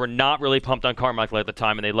fans were not really pumped on Carmichael at the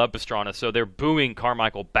time, and they loved Pastrana, so they're booing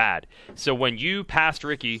Carmichael bad. So when you passed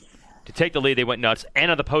Ricky to take the lead, they went nuts. And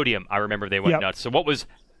on the podium, I remember they went nuts. So what was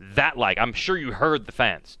that like? I'm sure you heard the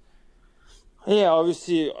fans. Yeah,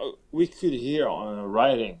 obviously we could hear on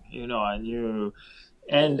riding,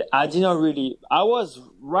 and I didn't really. I was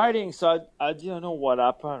riding, so I didn't know what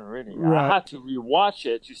happened really. Right. I had to rewatch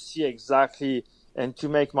it to see exactly and to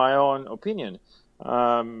make my own opinion.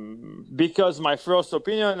 Because my first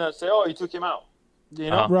opinion, I say, he took him out.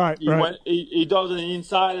 Right. He does an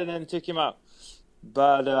inside and then took him out.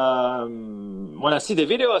 But when I see the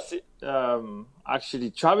video, I see,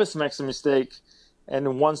 actually Travis makes a mistake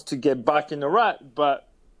and wants to get back in the rut, but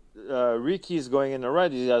Ricky is going in the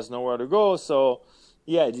rut. He has nowhere to go. So,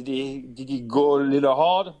 yeah, did he go a little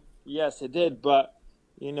hard? Yes, he did. But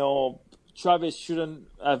Travis shouldn't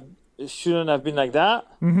have been like that.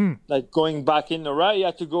 Mm-hmm. Like going back in the rut, you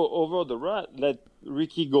have to go over the rut. Let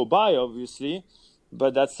Ricky go by, obviously.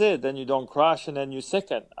 But that's it. Then you don't crash, and then you're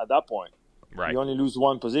second at that point. Right. You only lose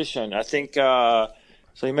one position. I think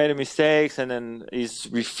so he made a mistake, and then his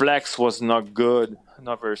reflex was not good,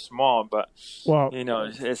 not very small. But,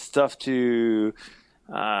 it's tough to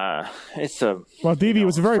it's a... Well, DV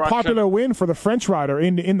was a very popular win for the French rider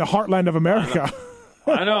in the heartland of America.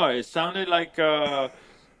 I know. It sounded like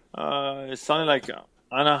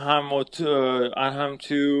Anaheim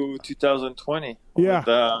to 2020. Yeah.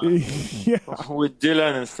 With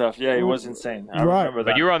Dylan and stuff. Yeah, it was insane. I remember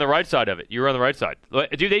that. But you were on the right side of it. You were on the right side.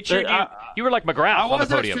 Dude, they cheered you. You were like McGrath on the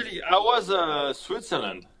podium. I was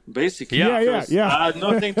Switzerland, basically. Yeah. I had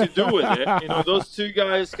nothing to do with it. Those two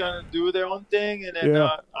guys kind of do their own thing, and then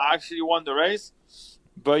I actually won the race.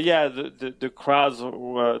 But yeah, the crowd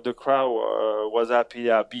was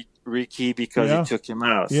happy I beat Ricky because he took him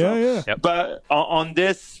out. Yeah. Yep. But on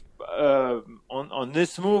this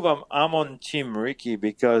move, I'm on Team Ricky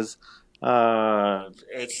because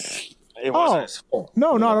it wasn't his fault.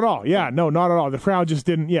 No, not at all. Yeah, no, not at all. The crowd just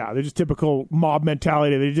didn't. Yeah, they're just typical mob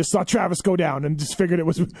mentality. They just saw Travis go down and just figured it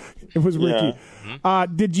was Ricky.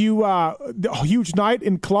 Mm-hmm. Did you a huge night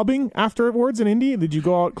in clubbing afterwards in Indy? Did you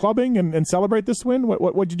go out clubbing and celebrate this win?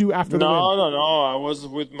 What'd you do after the win? No. I was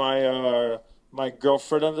with my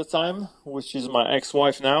girlfriend at the time, which is my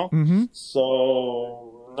ex-wife now. Mm-hmm.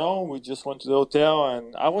 So no, we just went to the hotel,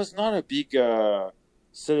 and I was not a big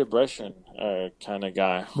celebration kind of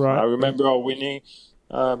guy. Right. I remember winning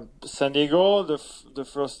San Diego the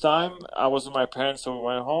first time. I was with my parents, so we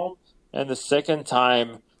went home. And the second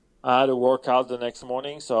time, I had a workout the next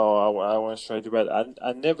morning, so I went straight to bed.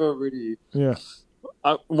 I never really... Yeah.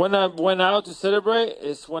 When I went out to celebrate,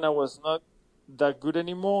 it's when I was not that good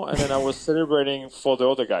anymore, and then I was celebrating for the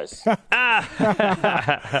other guys.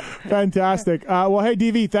 Fantastic. Well, hey,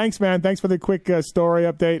 DV, thanks, man. Thanks for the quick story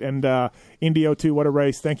update. And Indy 02, what a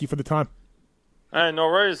race. Thank you for the time. Hey, no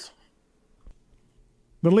worries.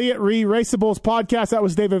 The Liat Raceables podcast. That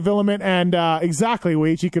was David Vuillemin, and exactly,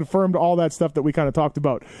 Weege. He confirmed all that stuff that we kind of talked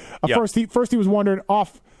about. First, he was wondering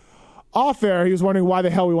off air. He was wondering why the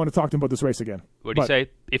hell we want to talk to him about this race again. What did he say?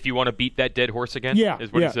 If you want to beat that dead horse again? Yeah,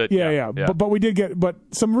 is what he said. Yeah. But we did get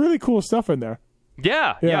some really cool stuff in there.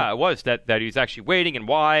 Yeah, it was that he was actually waiting and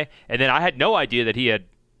why, and then I had no idea that he had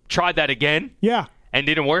tried that again. Yeah. And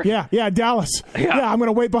didn't work? Yeah, Dallas. Yeah, I'm going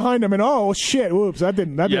to wait behind him, and oh, shit, whoops, that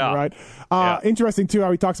didn't right. Interesting, too, how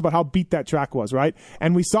he talks about how beat that track was, right?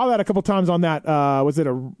 And we saw that a couple times on that, was it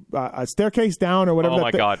a staircase down or whatever? Oh,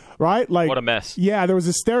 my God. Right? Like, what a mess. Yeah, there was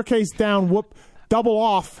a staircase down,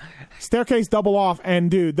 staircase double off, and,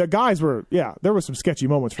 dude, the guys were, there were some sketchy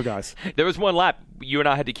moments for guys. There was one lap, you and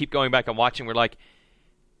I had to keep going back and watching, we're like,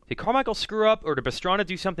 did Carmichael screw up, or did Pastrana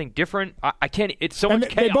do something different? I can't. It's so much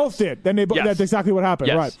chaos. They both did. That's exactly what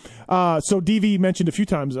happened, right? So DV mentioned a few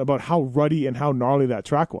times about how ruddy and how gnarly that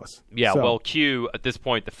track was. Yeah, well, cue at this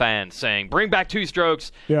point the fans saying, "Bring back two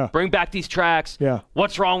strokes. Yeah. Bring back these tracks. Yeah.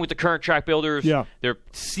 What's wrong with the current track builders?" Yeah. They're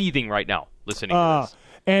seething right now listening to this.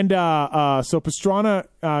 And so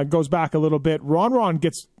Pastrana goes back a little bit. Ron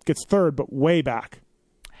gets third, but way back.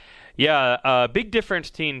 Yeah, big difference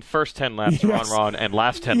between first 10 laps Ron and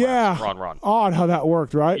last 10 laps Ron. Odd how that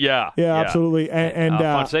worked, right? Yeah, absolutely. And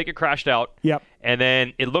Fonseca crashed out. Yep. And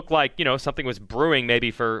then it looked like, something was brewing maybe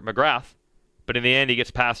for McGrath, but in the end he gets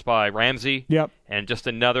passed by Ramsey. Yep. And just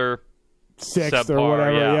another sixth subpar, or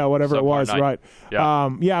whatever, whatever it was, night. right?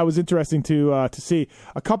 Yeah. It was interesting to see.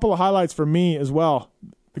 A couple of highlights for me as well.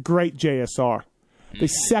 The great JSR, the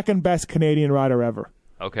second best Canadian rider ever.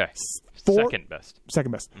 Okay. Second best.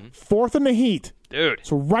 Mm-hmm. Fourth in the heat. Dude.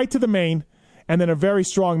 So right to the main, and then a very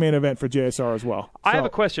strong main event for JSR as well. I have a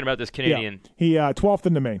question about this Canadian. Yeah, he 12th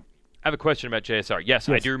in the main. I have a question about JSR. Yes,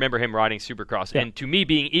 I do remember him riding Supercross, and to me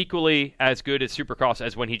being equally as good at Supercross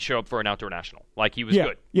as when he'd show up for an outdoor national. Like, he was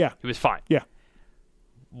good. Yeah. He was fine. Yeah.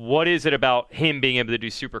 What is it about him being able to do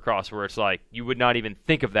Supercross where it's like you would not even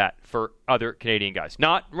think of that for other Canadian guys?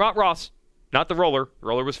 Not Ross. Not the roller. The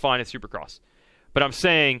roller was fine at Supercross. But I'm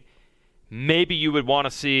saying maybe you would want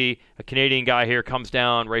to see a Canadian guy here comes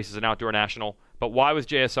down, races an outdoor national. But why was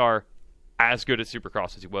JSR as good at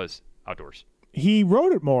Supercross as he was outdoors? He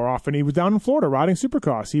rode it more often. He was down in Florida riding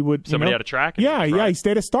Supercross. He would Somebody had a track? Yeah. He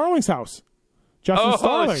stayed at Starling's house. Justin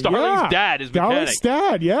Starling. Starling's dad is mechanic. Starling's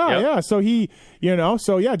dad, yeah. So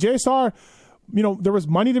JSR, there was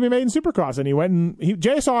money to be made in Supercross, and he went and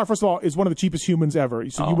JSR, first of all, is one of the cheapest humans ever.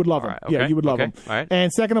 So you would love him. Okay. Yeah, you would love him. All right.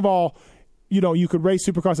 And second of all, you could race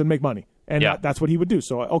Supercross and make money. And that's what he would do.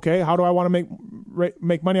 So, okay, how do I want to make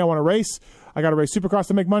money? I want to race. I got to race Supercross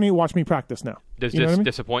to make money. Watch me practice now. Does this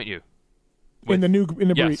disappoint you? In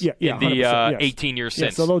the yes. Yeah, in the 18 years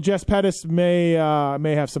since. Yes, although Jess Pettis may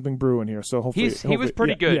have something brewing here, so hopefully he was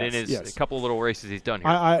pretty good in his couple of little races he's done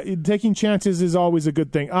here. Taking chances is always a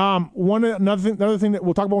good thing. Another thing that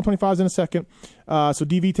we'll talk about 125s in a second. So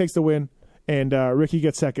DV takes the win, and Ricky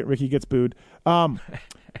gets second. Ricky gets booed.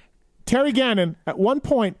 Terry Gannon at one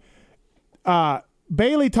point.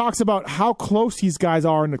 Bailey talks about how close these guys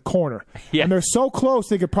are in the corner, and they're so close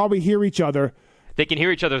they could probably hear each other. They can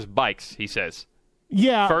hear each other's bikes, he says.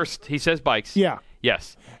 Yeah. First, he says bikes. Yeah.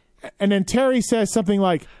 Yes. And then Terry says something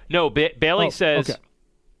like... No, Bailey says... Okay.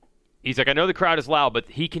 He's like, I know the crowd is loud, but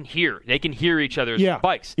they can hear each other's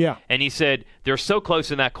bikes. Yeah. And he said they're so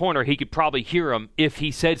close in that corner, he could probably hear them if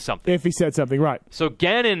he said something. Right. So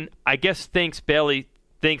Gannon, I guess, Bailey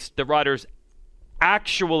thinks the riders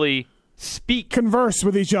actually converse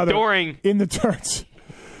with each other in the turns.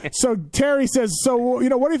 So Terry says, what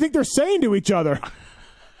do you think they're saying to each other?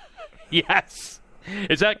 Yes.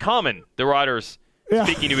 Is that common, the riders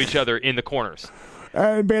speaking to each other in the corners?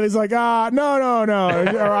 And Bailey's like, no.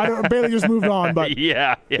 Bailey just moved on. But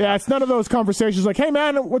yeah, it's none of those conversations like, hey,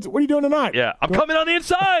 man, what are you doing tonight? Yeah, I'm coming on the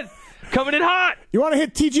inside. Coming in hot. You want to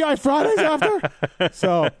hit TGI Fridays after?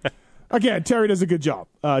 So, again, Terry does a good job.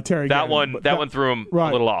 Terry. That one threw him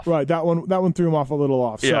a little off. Right, that one threw him off a little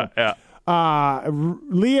off. Yeah, so,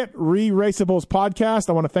 Leatt Re-Raceables podcast.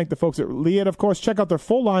 I want to thank the folks at Leatt, of course. Check out their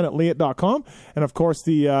full line at Leatt.com. And, of course,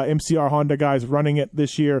 the MCR Honda guys running it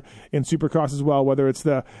this year in Supercross as well, whether it's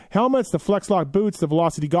the helmets, the FlexLock boots, the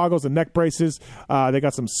Velocity goggles, the neck braces. They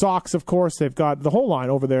got some socks, of course. They've got the whole line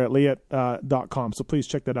over there at Leatt.com. So please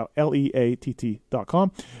check that out,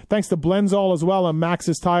 LEATT.com. Thanks to Blenzall as well on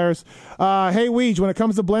Max's Tires. Hey, Weege, when it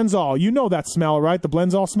comes to Blenzall, you know that smell, right? The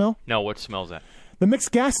Blenzall smell? No, what smell is that? The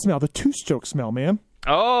mixed gas smell, the two-stroke smell, man.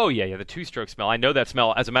 Oh, yeah, the two-stroke smell. I know that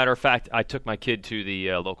smell. As a matter of fact, I took my kid to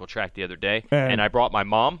the local track the other day, and I brought my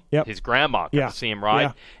mom, his grandma, to see him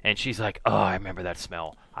ride, and she's like, oh, I remember that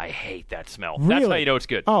smell. I hate that smell. Really? That's how you know it's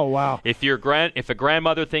good. Oh, wow. If a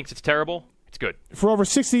grandmother thinks it's terrible, it's good. For over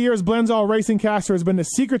 60 years, Blenzall Racing Caster has been the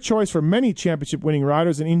secret choice for many championship-winning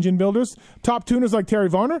riders and engine builders. Top tuners like Terry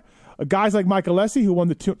Varner, guys like Mike Alessi, who won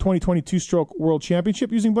the 2020 two-stroke world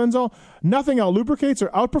championship using Blenzall. Nothing out-lubricates or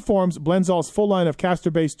outperforms Blenzall's full line of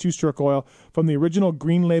caster-based two-stroke oil, from the original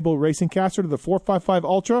green label racing caster to the 455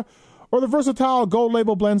 Ultra, or the versatile gold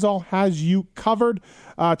label Blenzall has you covered.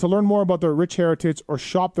 To learn more about their rich heritage or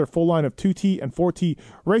shop their full line of 2T and 4T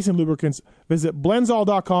racing lubricants, visit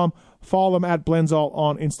Blenzall.com. Follow them at Blenzall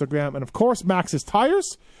on Instagram. And, of course, Max's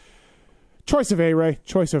Tires. Choice of A-Ray,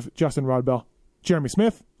 choice of Justin Rodbell. Jeremy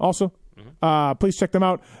Smith, also. Please check them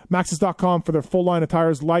out. Maxxis.com for their full line of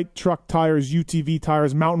tires, light truck tires, UTV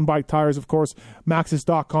tires, mountain bike tires, of course.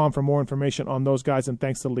 Maxxis.com for more information on those guys. And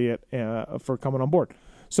thanks to Leatt for coming on board.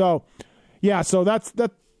 So that's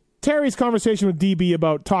Terry's conversation with DB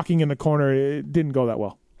about talking in the corner. It didn't go that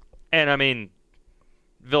well. And, I mean,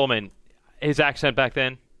 Vuillemin, his accent back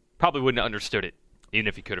then, probably wouldn't have understood it, even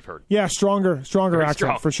if he could have heard. Yeah, stronger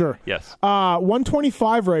accent for sure. Yes.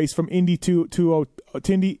 125 race from Indy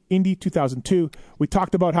 2002. We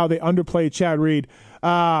talked about how they underplayed Chad Reed.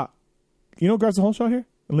 Grabs the whole shot here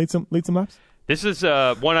and lead some laps. This is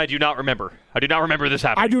one I do not remember. I do not remember this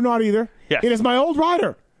happening. I do not either. Yes. It is my old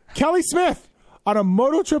rider, Kelly Smith, on a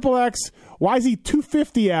Moto XXX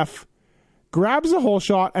YZ250F. Grabs a whole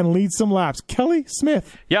shot and leads some laps. Kelly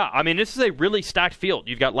Smith. Yeah, I mean, this is a really stacked field.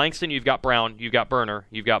 You've got Langston, you've got Brown, you've got Burner,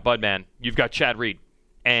 you've got Budman, you've got Chad Reed.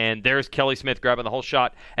 And there's Kelly Smith grabbing the whole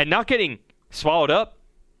shot and not getting swallowed up.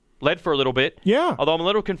 Led for a little bit. Yeah. Although I'm a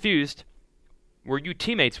little confused. Were you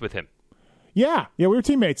teammates with him? Yeah, we were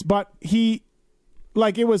teammates. But it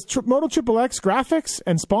was Moto XXX graphics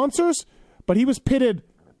and sponsors, but he was pitted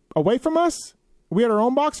away from us. We had our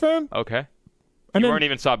own box fan. Okay. And you weren't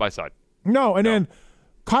even side by side. No, then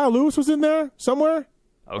Kyle Lewis was in there somewhere.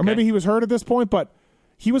 Okay. Or maybe he was hurt at this point, but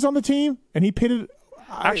he was on the team, and he pitted.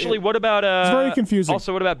 Actually, what about... it's very confusing.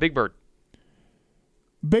 Also, what about Big Bird?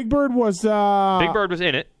 Big Bird was... Big Bird was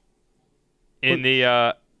in it. In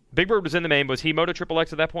the Big Bird was in the main. Was he Moto Triple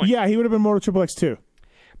X at that point? Yeah, he would have been Moto Triple X too.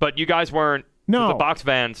 But you guys weren't. No. The box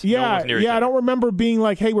vans. Yeah, no one was near each other. I don't remember being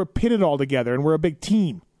like, hey, we're pitted all together and we're a big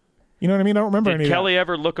team. You know what I mean? I don't remember any Did of Kelly that.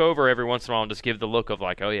 ever look over every once in a while and just give the look of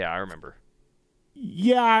like, oh yeah, I remember?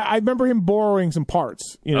 Yeah, I remember him borrowing some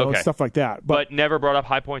parts, and stuff like that. But never brought up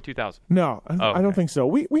High Point 2000. No, I don't think so.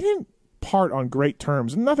 We didn't part on great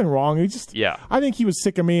terms. Nothing wrong. I think he was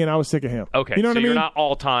sick of me and I was sick of him. Okay, you know what I mean? You're not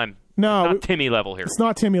all time. No, it's not Timmy level here. It's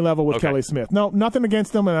not Timmy level with Kelly Smith. No, nothing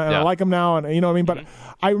against him, and I like him now, and you know what I mean. But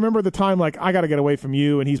I remember the time like I got to get away from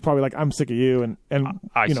you, and he's probably like I'm sick of you, and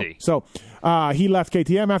I see. So he left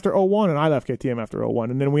KTM after 01, and I left KTM after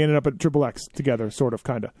 01, and then we ended up at Triple X together, sort of,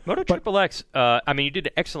 kind of. Moto Triple X. I mean, you did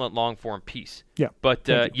an excellent long form piece. Yeah, but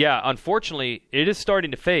unfortunately, it is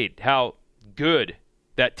starting to fade. How good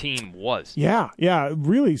that team was. Yeah,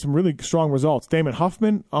 really, some really strong results. Damon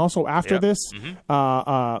Huffman also after this.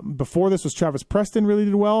 Before this was Travis Preston really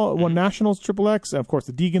did well. Won Nationals, Triple X, and of course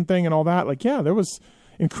the Deegan thing and all that. Like, yeah, there was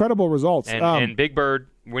incredible results. And Big Bird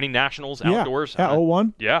winning Nationals outdoors. Yeah,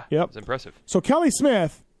 01. Yeah, yep. It's impressive. So Kelly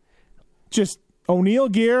Smith, just O'Neill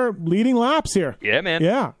gear leading laps here. Yeah, man.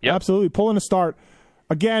 Yeah, absolutely. Pulling a start.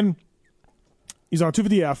 Again, he's on a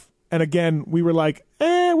 250F, and again, we were like,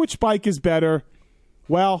 which bike is better?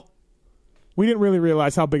 Well, we didn't really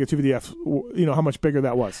realize how big a 250F, how much bigger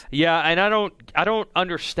that was. Yeah, and I don't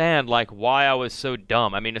understand like why I was so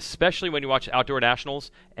dumb. I mean, especially when you watch Outdoor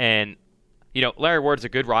Nationals, and Larry Ward's a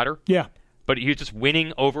good rider. Yeah, but he was just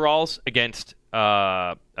winning overalls against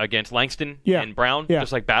Langston and Brown,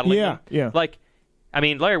 just like battling them. Yeah. Like, I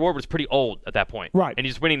mean, Larry Ward was pretty old at that point, right? And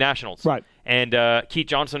he's winning Nationals, right? And Keith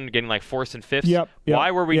Johnson getting like 4th and 5th. Yep.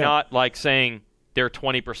 Why were we not like saying they're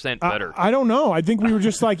 20% better? I don't know. I think we were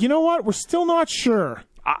just like, you know what? We're still not sure.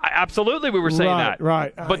 Absolutely, we were saying that.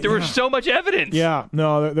 Right. But there was so much evidence. Yeah.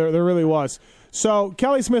 No, there really was. So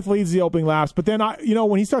Kelly Smith leads the opening laps, but then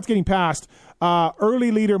when he starts getting past,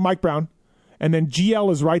 early leader Mike Brown, and then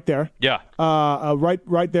GL is right there. Yeah.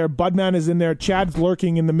 Right there. Budman is in there. Chad's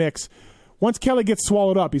lurking in the mix. Once Kelly gets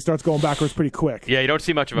swallowed up, he starts going backwards pretty quick. Yeah, you don't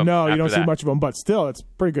see much of him. No, you don't see much of him, but still, it's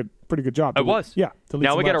pretty good job. It was. Yeah.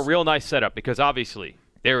 Now we got a real nice setup because obviously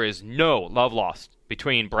there is no love lost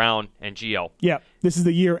between Brown and GL. Yeah, this is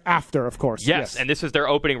the year after, of course. Yes, and this is their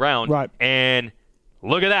opening round. Right. And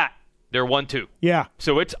look at that. They're 1-2. Yeah.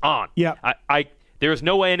 So it's on. Yeah. There is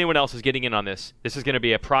no way anyone else is getting in on this. This is going to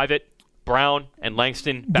be a private Brown and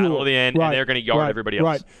Langston battle to the end, and they're going to yard everybody else.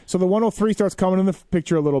 Right. So the 103 starts coming in the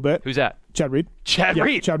picture a little bit. Who's that? Chad Reed. Chad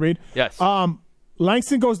Reed. Yes.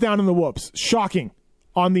 Langston goes down in the whoops. Shocking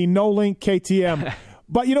on the no-link KTM.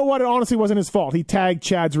 But you know what? It honestly wasn't his fault. He tagged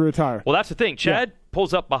Chad's rear tire. Well, that's the thing. Chad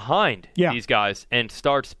pulls up behind these guys and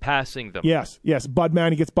starts passing them. Yes.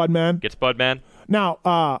 Budman. He gets Budman.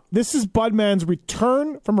 Now, this is Budman's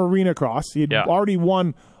return from Arena Cross. He had already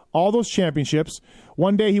won all those championships.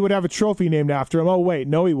 One day he would have a trophy named after him. Oh, wait.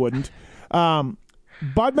 No, he wouldn't.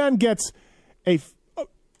 Budman gets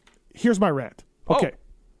here's my rant. Okay.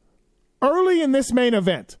 Early in this main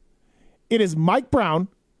event, it is Mike Brown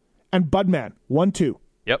and Budman, 1-2.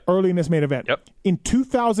 Yep. Early in this main event. Yep. In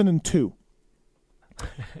 2002,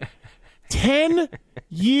 10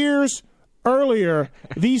 years earlier,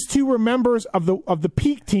 these two were members of the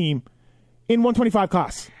peak team in 125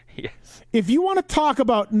 class. Yes. If you want to talk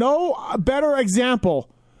about no better example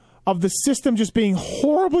of the system just being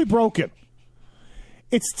horribly broken,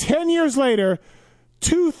 it's 10 years later,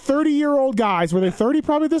 two 30-year-old guys. Were they 30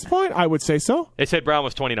 probably at this point? I would say so. They said Brown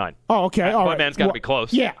was 29. Oh, okay. All right. Budman's got to be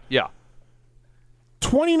close. Yeah.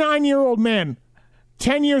 29-year-old men,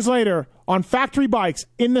 10 years later, on factory bikes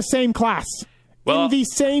in the same class. Well, in the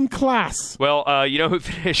same class. Well, you know who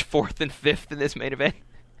finished 4th and 5th in this main event?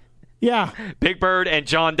 Yeah. Big Bird and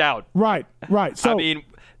John Dowd. Right. So I mean,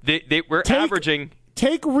 they were averaging.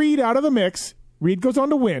 Take Reed out of the mix. Reed goes on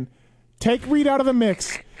to win. Take Reed out of the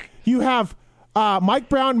mix. You have Mike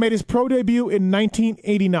Brown made his pro debut in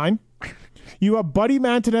 1989. You have Buddy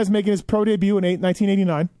Mantinez making his pro debut in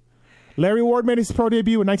 1989. Larry Ward made his pro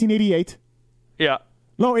debut in 1988. Yeah.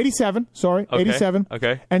 No, 87. Sorry, okay. 87.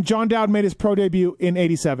 Okay. And John Dowd made his pro debut in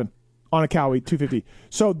 87 on a Cowie 250.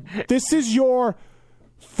 So this is your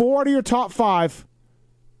 4 out of your top 5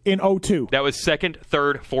 in 02. That was 2nd,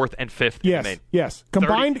 3rd, 4th, and 5th. Yes.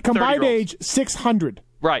 Combined age 600.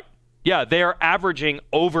 Right. Yeah, they are averaging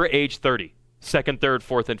over age 30. 2nd, 3rd,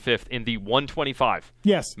 4th, and 5th in the 125.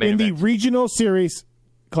 Yes, in the regional series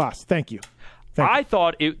class. Thank you. I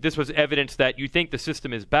thought this was evidence that you think the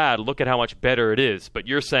system is bad. Look at how much better it is. But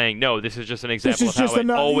you're saying, no, this is just an example of how it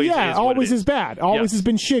always is bad. Always has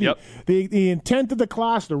been shitty. Yep. The intent of the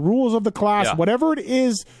class, the rules of the class, whatever it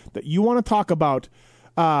is that you want to talk about,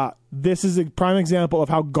 this is a prime example of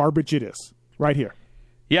how garbage it is right here.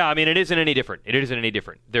 Yeah, I mean, it isn't any different.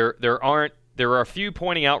 There are a few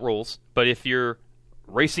pointing out rules, but if you're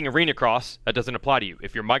racing arena cross, that doesn't apply to you.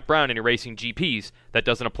 If you're Mike Brown and you're racing GPs, that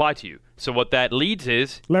doesn't apply to you. So what that leads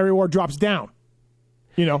is Larry Ward drops down.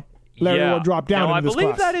 Larry Ward dropped down. Now, into this I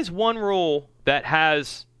believe class. that is one rule that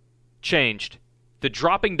has changed. The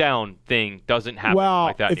dropping down thing doesn't happen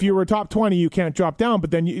like that. If you were top 20, you can't drop down,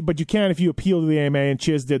 but you can if you appeal to the AMA, and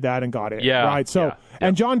Chiz did that and got it. Yeah, right. So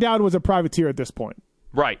and John Dowd was a privateer at this point.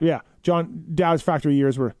 Right. Yeah. John Dowd's factory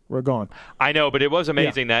years were gone. I know, but it was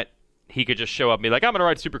amazing that he could just show up and be like, I'm going to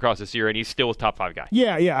ride Supercross this year, and he's still a top 5 guy.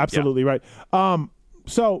 Yeah, absolutely right.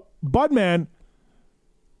 So Budman.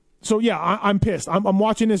 So I'm pissed. I'm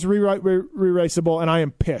watching this re-raceable, and I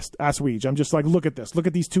am pissed. Ask Weege. I'm just like, look at this. Look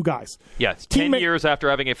at these two guys. Yes, 10 years after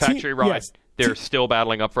having a factory ride, they're still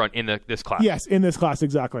battling up front in this class. Yes, in this class,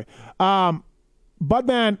 exactly.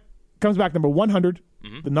 Budman comes back number 100,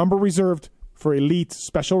 the number reserved for elite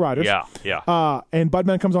special riders. Yeah. And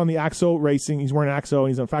Budman comes on the Axo Racing. He's wearing Axo, and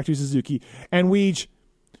he's on factory Suzuki. And Weege,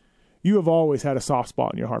 you have always had a soft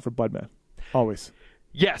spot in your heart for Budman. Always.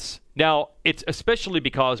 Yes. Now, it's especially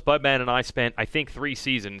because Budman and I spent, I think, 3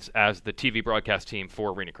 seasons as the TV broadcast team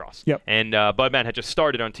for Arena Cross. Yep. And Budman had just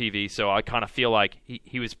started on TV, so I kind of feel like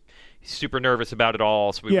he was super nervous about it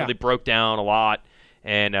all, so we really broke down a lot.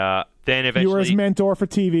 And then eventually... You were his mentor for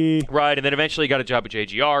TV. Right, and then eventually got a job at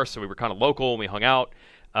JGR, so we were kind of local, and we hung out.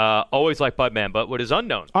 Always liked Budman, but what is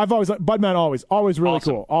unknown... I've always liked Budman, always really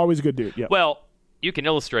cool. Always a good dude, yeah. Well, you can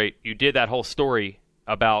illustrate, you did that whole story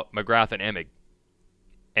about McGrath and Emig,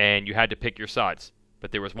 and you had to pick your sides.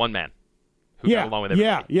 But there was one man who got along with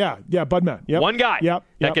everybody. Yeah, Budman. Yep. One guy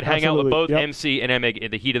that could hang out with both MC and Emig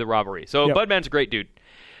in the heat of the rivalry. So Budman's a great dude.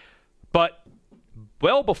 But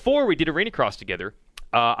well before we did Arena Cross together,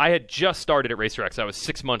 I had just started at Racer X. I was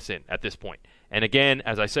 6 months in at this point. And again,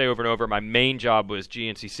 as I say over and over, my main job was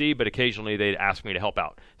GNCC, but occasionally they'd ask me to help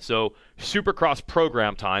out. So Supercross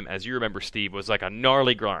program time, as you remember, Steve, was like a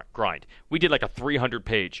gnarly grind. We did like a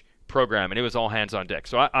 300-page program, and it was all hands on deck.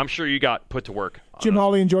 So I'm sure you got put to work. Jim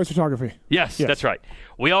Hawley enjoys photography. Yes, that's right.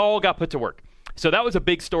 We all got put to work. So that was a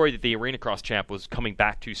big story that the Arena Cross champ was coming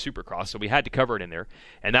back to Supercross, so we had to cover it in there.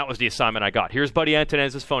 And that was the assignment I got. Here's Buddy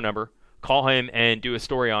Antonez's phone number. Call him and do a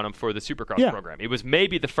story on him for the Supercross program. It was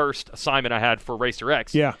maybe the first assignment I had for Racer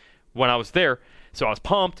X when I was there. So I was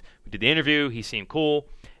pumped. We did the interview. He seemed cool.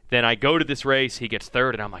 Then I go to this race. He gets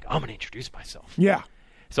third, and I'm like, I'm going to introduce myself. Yeah.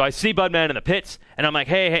 So I see Budman in the pits, and I'm like,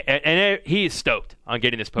 hey, and he is stoked on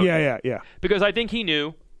getting this podium. Yeah. Because I think he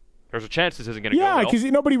knew there's a chance this isn't going to go well. Yeah, because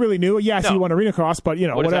nobody really knew. Yes, he won Arena Cross, but,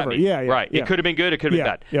 what whatever. Yeah. Right. It could have been good. It could have been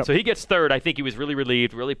bad. Yep. So he gets third. I think he was really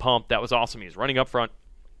relieved, really pumped. That was awesome. He was running up front.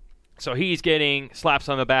 So he's getting slaps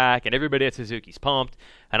on the back, and everybody at Suzuki's pumped.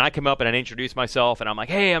 And I come up and I introduce myself, and I'm like,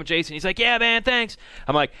 hey, I'm Jason. He's like, yeah, man, thanks.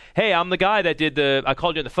 I'm like, hey, I'm the guy that I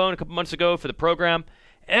called you on the phone a couple months ago for the program.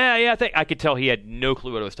 Yeah, I could tell he had no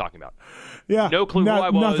clue what I was talking about. Yeah. No clue who I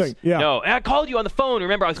was. Nothing. Yeah. No. And I called you on the phone.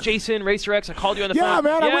 Remember, I was Jason, Racer X. I called you on the phone.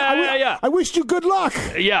 Yeah, man. I wished you good luck.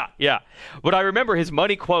 Yeah. But I remember his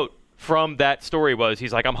money quote from that story was,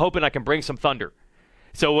 he's like, I'm hoping I can bring some thunder.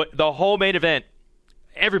 So the whole main event,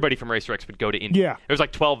 everybody from Racer X would go to Indy. Yeah. There was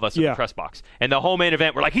like 12 of us in the press box. And the whole main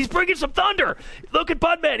event, we're like, he's bringing some thunder. Look at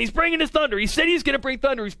Budman. He's bringing his thunder. He said he's going to bring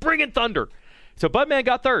thunder. He's bringing thunder. So Budman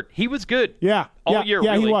got third. He was good. All year,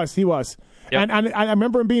 yeah, really. he was. Yep. And I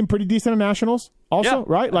remember him being pretty decent in nationals also,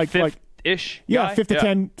 right? Like fifth-ish guy.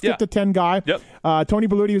 5th to 10 guy. Yep. Tony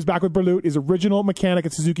Berluti was back with Berlut, his original mechanic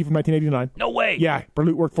at Suzuki from 1989. No way. Yeah,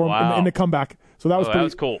 Berlut worked for him in the comeback. So that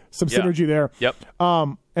was cool. Some synergy there. Yep.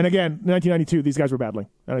 And again, 1992, these guys were battling.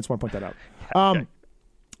 And I just want to point that out.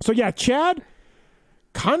 So yeah, Chad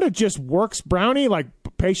kind of just works Brownie like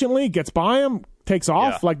patiently, gets by him, takes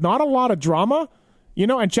off. Like not a lot of drama,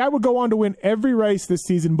 and Chad would go on to win every race this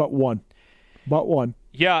season but one.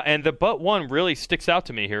 Yeah, and the but one really sticks out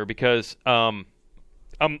to me here because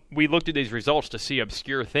we looked at these results to see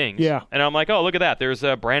obscure things. Yeah. And I'm like, oh, look at that. There's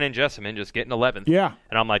Brandon Jessamine just getting 11th. Yeah.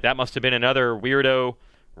 And I'm like, that must have been another weirdo,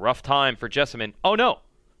 rough time for Jessamine. Oh, no.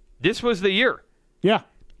 This was the year. Yeah.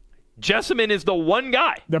 Jessamine is the one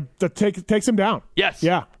guy that takes him down. Yes.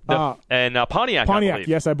 Yeah. And Pontiac, I believe.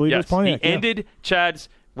 Yes, I believe it was Pontiac. He ended Chad's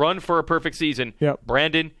run for a perfect season. Yep.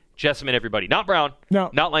 Brandon, Jessamine, everybody. Not Brown.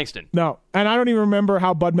 No. Not Langston. No. And I don't even remember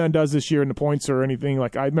how Budman does this year in the points or anything.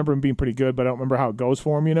 Like, I remember him being pretty good, but I don't remember how it goes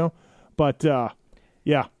for him, But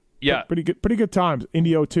yeah, pretty good times.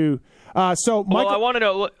 Indy 02. So Michael, I want to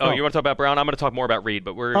know. You want to talk about Brown? I'm going to talk more about Reed,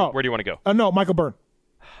 but where do you want to go? No, Michael Byrne.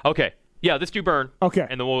 Okay. Yeah, let's do Byrne. Okay.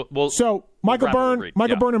 And then we'll So Michael Byrne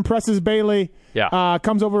Byrne impresses Bailey. Yeah.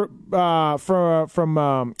 Comes over from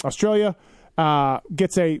Australia.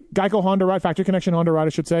 Gets a Geico Honda ride, factory connection Honda ride, I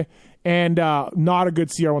should say, and not a good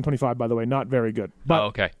CR125, by the way, not very good. But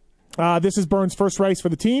okay. This is Byrne's first race for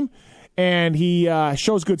the team, and he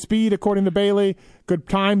shows good speed according to Bailey, good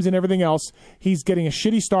times and everything else. He's getting a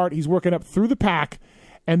shitty start. He's working up through the pack,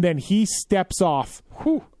 and then he steps off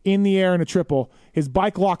in the air in a triple. His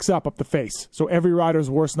bike locks up the face, so every rider's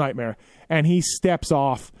worst nightmare, and he steps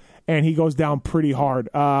off, and he goes down pretty hard.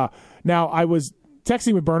 Now, I was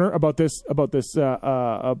texting with Burner about this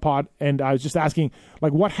pod, and I was just asking,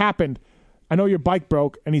 like, what happened? I know your bike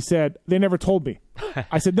broke, and he said, they never told me.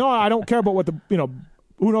 I said, no, I don't care about what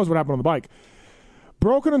who knows what happened on the bike.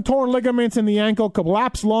 Broken and torn ligaments in the ankle,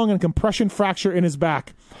 collapsed lung, and compression fracture in his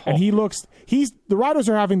back. And the riders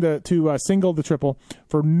are having to single the triple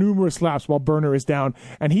for numerous laps while Burner is down,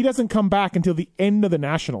 and he doesn't come back until the end of the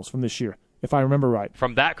Nationals from this year, if I remember right.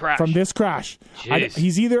 From that crash? From this crash.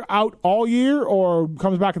 He's either out all year or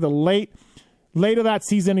comes back at the late of that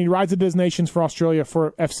season. He rides the Designations for Australia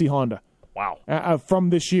for FC Honda. Wow. From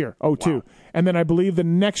this year, 02. Wow. And then I believe the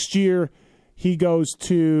next year he goes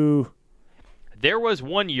to... There was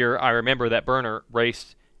one year, I remember, that Burner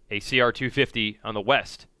raced a CR250 on the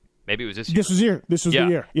West. Maybe it was this year. This was the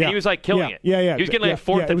year. Yeah. And he was like killing it. Yeah. He was getting like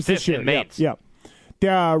fourth and fifth in mains. Yeah.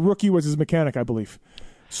 The rookie was his mechanic, I believe.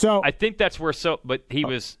 So I think that's where but he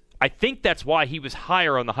was. I think that's why he was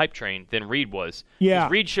higher on the hype train than Reed was. Yeah.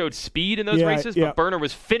 Reed showed speed in those races, but Burner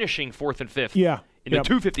was finishing fourth and fifth. Yeah. In the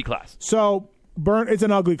 250 class. So Byrne, it's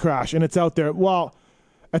an ugly crash, and it's out there. Well,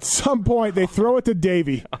 at some point they throw it to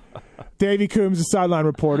Davey. Davey Coombs, the sideline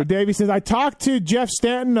reporter. Davey says, I talked to Jeff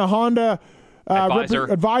Stanton, a Honda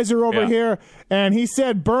advisor over here, and he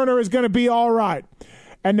said Burner is going to be all right.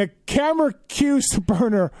 And the camera cues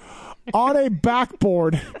Burner on a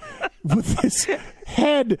backboard with his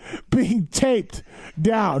head being taped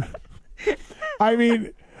down. I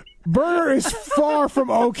mean, Burner is far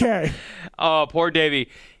from okay. Oh, poor Davey.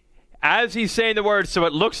 As he's saying the word, so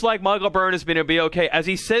it looks like Michael Byrne is going to be okay. As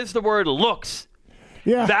he says the word looks,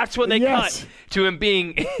 that's when they cut to him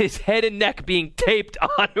being, his head and neck being taped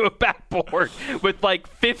onto a backboard with like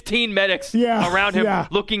 15 medics around him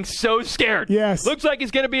looking so scared. Yes. Looks like he's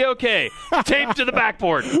going to be okay. Taped to the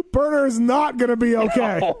backboard. Burner is not going to be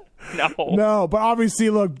okay. No, but obviously,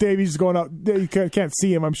 look, Davey's going up. You can't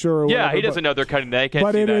see him, I'm sure. Whatever, he doesn't know they're cutting that.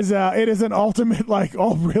 But it is an ultimate, like,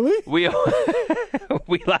 oh, really? We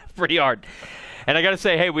laugh pretty hard. And I got to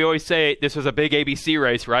say, hey, we always say this was a big ABC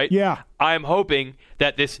race, right? Yeah. I'm hoping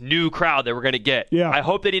that this new crowd that we're going to get, I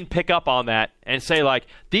hope they didn't pick up on that and say, like,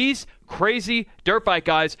 these crazy dirt bike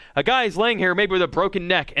guys, a guy is laying here maybe with a broken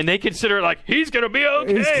neck, and they consider it like, he's going to be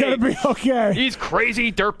okay. He's going to be okay. These crazy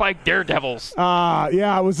dirt bike daredevils.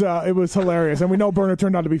 It was hilarious. And we know Burner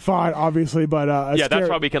turned out to be fine, obviously, but that's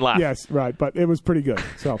why we can laugh. Yes, right. But it was pretty good.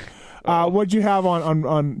 So what'd you have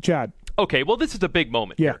on Chad? Okay, well, this is a big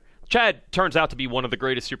moment here. Chad turns out to be one of the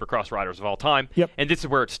greatest Supercross riders of all time, and this is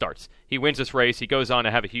where it starts. He wins this race. He goes on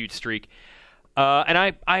to have a huge streak. And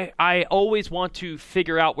I always want to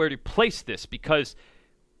figure out where to place this because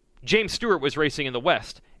James Stewart was racing in the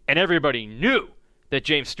West, and everybody knew that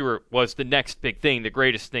James Stewart was the next big thing, the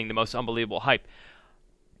greatest thing, the most unbelievable hype.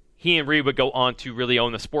 He and Reed would go on to really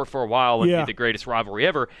own the sport for a while and be the greatest rivalry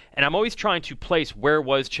ever. And I'm always trying to place where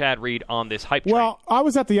was Chad Reed on this hype train. Well, I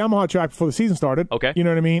was at the Yamaha track before the season started. Okay. You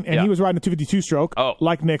know what I mean? And he was riding a 252-stroke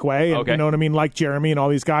like Nick Way, and you know what I mean, like Jeremy and all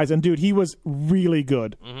these guys. And, dude, he was really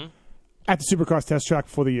good at the Supercross test track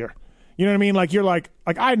before the year. You know what I mean? Like, you're like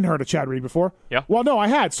I hadn't heard of Chad Reed before. Yeah. Well, no, I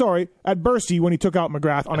had, at Bursey when he took out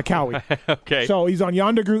McGrath on a Cowie. Okay. So he's on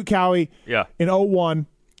Yonda Groot Cowie in 01.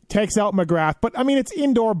 Takes out McGrath, but I mean it's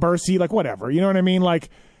indoor Bursey, like whatever, you know what I mean? Like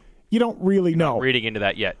you don't really know. Not reading into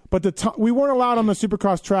that yet. But we weren't allowed on the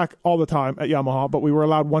Supercross track all the time at Yamaha, but we were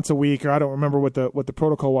allowed once a week, or I don't remember what the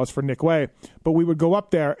protocol was for Nick Way. But we would go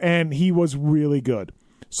up there, and he was really good.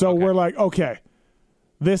 So we're like, okay,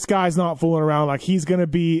 this guy's not fooling around. Like he's going to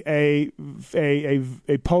be a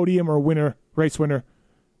podium or race winner.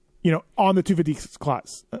 You know, on the 250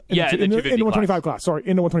 class. In the 125 class. Sorry,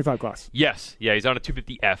 in the 125 class. Yes. Yeah, he's on a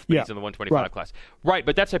 250F, but he's in the 125 class. Right,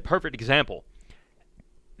 but that's a perfect example.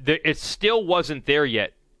 It still wasn't there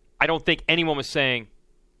yet. I don't think anyone was saying,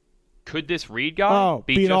 could this Reed guy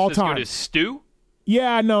be just as good as Stu?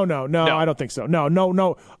 Yeah, no, I don't think so.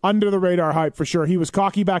 No. Under the radar hype for sure. He was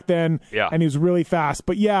cocky back then, and he was really fast.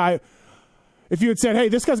 But yeah, if you had said, hey,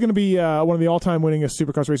 this guy's going to be one of the all-time winningest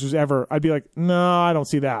Supercross racers ever, I'd be like, no, I don't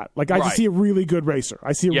see that. Like, I just see a really good racer.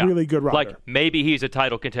 I see a really good rider. Like, maybe he's a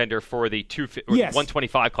title contender for the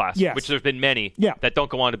 125 class, which there's been many that don't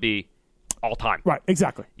go on to be all-time. Right,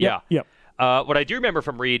 exactly. Yeah. Yep. What I do remember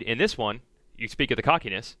from Reed in this one, you speak of the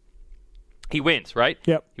cockiness, he wins, right?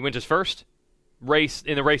 Yep. He wins his first race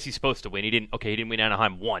in the race he's supposed to win. He didn't win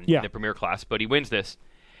Anaheim 1 in the Premier class, but he wins this.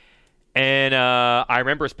 And I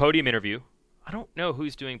remember his podium interview. I don't know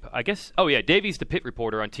who's doing, I guess, Davey's the pit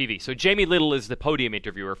reporter on TV. So Jamie Little is the podium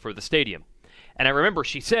interviewer for the stadium. And I remember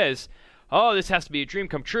she says, oh, this has to be a dream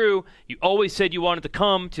come true. You always said you wanted to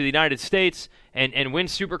come to the United States and win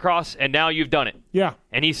Supercross, and now you've done it. Yeah.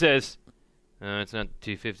 And he says, it's not the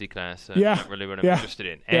 250 class. That's not really what I'm interested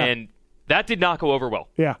in. And that did not go over well.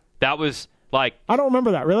 Yeah. That was like... I don't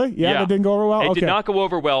remember that, really? Yeah, that didn't go over well? It did not go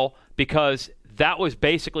over well because that was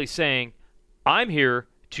basically saying, I'm here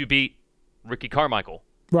to beat Ricky Carmichael.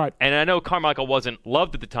 Right. And I know Carmichael wasn't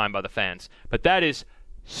loved at the time by the fans, but that is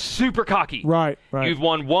super cocky. Right. You've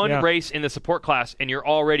won one race in the support class, and you're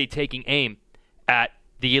already taking aim at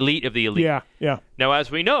the elite of the elite. Yeah. Now, as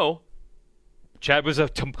we know, Chad was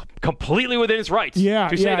completely within his rights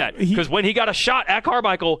to say that. Because when he got a shot at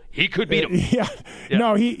Carmichael, he could beat him.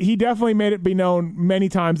 No, he definitely made it be known many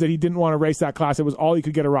times that he didn't want to race that class. It was all he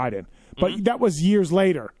could get a ride in. But that was years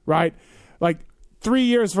later, right? Like 3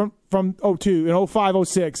 years from 02, in 05,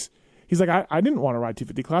 06, he's like, I didn't want to ride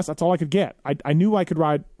 250 class. That's all I could get. I knew I could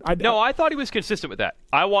ride. I thought he was consistent with that.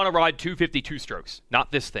 I want to ride 250 two-strokes,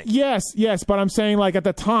 not this thing. Yes, but I'm saying like at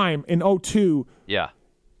the time in 02,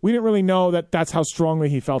 we didn't really know that that's how strongly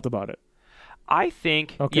he felt about it. I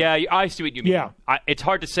think, I see what you mean. Yeah. It's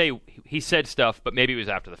hard to say he said stuff, but maybe it was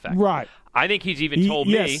after the fact. Right. I think he's even told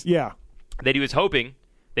me that he was hoping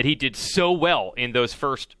that he did so well in those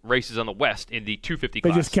first races on the West in the 250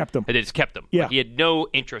 class. They just kept him. They just kept him. Yeah. Like, he had no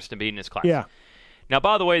interest in being in this class. Yeah. Now,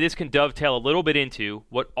 by the way, this can dovetail a little bit into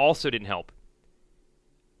what also didn't help.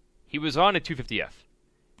 He was on a 250F.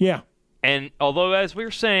 Yeah. And although, as we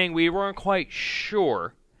were saying, we weren't quite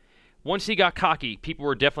sure, once he got cocky, people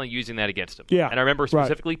were definitely using that against him. Yeah. And I remember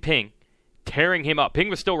specifically Ping tearing him up. Ping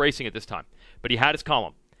was still racing at this time, but he had his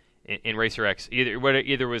column in Racer X,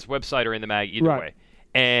 either his website or in the mag, either way.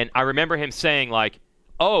 And I remember him saying, like,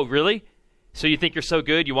 oh, really? So you think you're so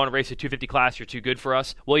good, you want to race a 250 class, you're too good for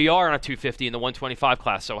us? Well, you are on a 250 in the 125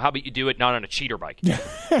 class, so how about you do it not on a cheater bike?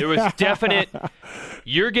 There was definite,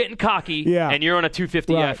 you're getting cocky, and you're on a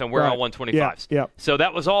 250F, and we're on 125s. Yeah. So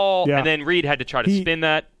that was all, and then Reed had to try to spin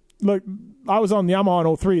that. Look, I was on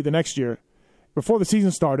Yamaha in 03 the next year. Before the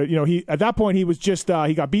season started, he at that point, he was just,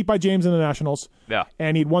 he got beat by James in the Nationals,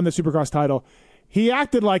 and he'd won the Supercross title. He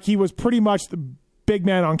acted like he was pretty much the big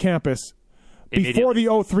man on campus before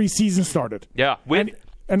the 03 season started. Yeah, with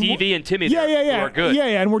DV and Timmy there, who are good.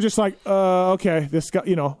 Yeah, and we're just like, okay, this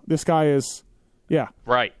guy is,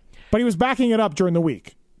 right. But he was backing it up during the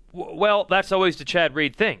week. Well, that's always the Chad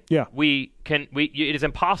Reed thing. Yeah, it is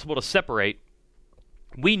impossible to separate.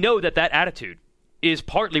 We know that attitude is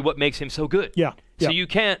partly what makes him so good. Yeah. So you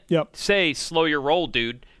can't say slow your roll,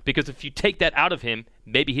 dude, because if you take that out of him,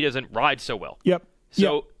 maybe he doesn't ride so well. Yep.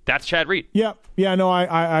 So that's Chad Reed. Yeah, no,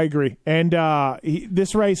 I agree. And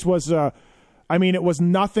this race was, it was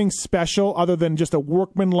nothing special other than just a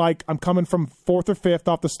workman-like, I'm coming from 4th or 5th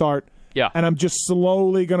off the start, and I'm just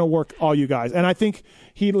slowly going to work all you guys. And I think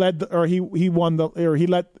he grabbed the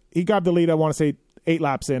lead, I want to say, 8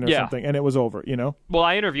 laps in or something, and it was over, Well,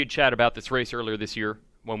 I interviewed Chad about this race earlier this year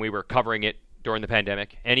when we were covering it during the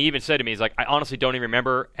pandemic, and he even said to me, he's like, I honestly don't even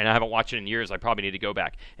remember, and I haven't watched it in years. I probably need to go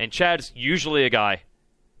back. And Chad's usually a guy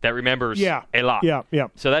that remembers a lot. Yeah.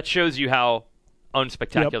 So that shows you how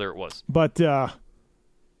unspectacular it was. But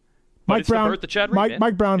Mike Brown,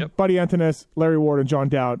 Mike Brown, Buddy Antonis, Larry Ward, and John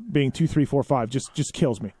Dowd being 2, 3, 4, 5 just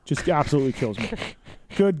kills me. Just absolutely kills me.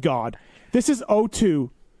 Good God. This is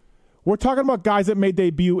 02. We're talking about guys that made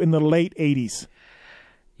debut in the late 80s.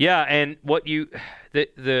 Yeah, and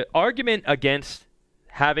the argument against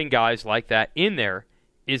having guys like that in there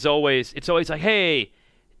is always like, hey,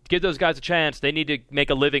 give those guys a chance. They need to make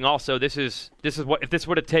a living also. This is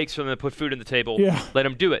what it takes for them to put food on the table, let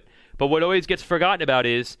them do it. But what always gets forgotten about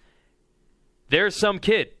is there's some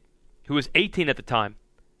kid who was 18 at the time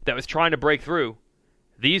that was trying to break through.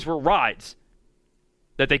 These were rides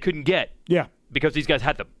that they couldn't get because these guys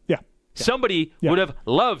had them. Somebody would have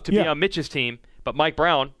loved to be on Mitch's team, but Mike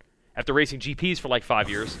Brown, after racing GPs for like 5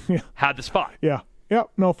 years, had the spot. Yeah,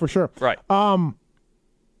 no, for sure. Right. So,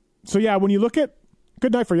 when you look at,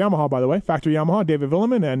 good night for Yamaha, by the way, Factory Yamaha, David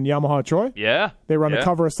Vuillemin and Yamaha Troy. Yeah. They were on the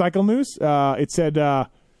cover of Cycle News. It said, the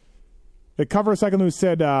cover of Cycle News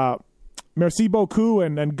said, Merci beaucoup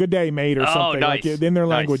and good day, mate, or something nice. like in their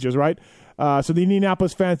languages, right? So the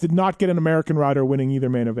Indianapolis fans did not get an American rider winning either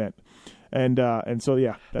main event. And so,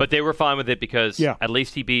 yeah. But they were fine with it because at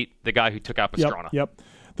least he beat the guy who took out Pastrana. Yep.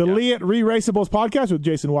 The Liat Re-Raceables podcast with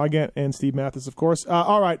Jason Wygant and Steve Matthes, of course.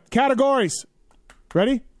 All right, categories.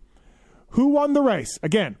 Ready? Who won the race?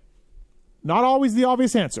 Again, not always the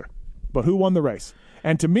obvious answer, but who won the race?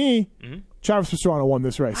 And to me, Travis Pastrana won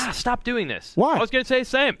this race. Stop doing this. Why? I was going to say the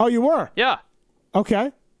same. Oh, you were? Yeah.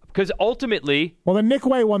 Okay. Because ultimately... Well, then Nick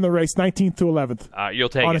Way won the race 19th to 11th. You'll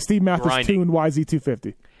take on it. a Steve Matthes Grinding. tuned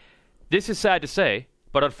YZ250. This is sad to say,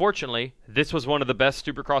 but unfortunately, this was one of the best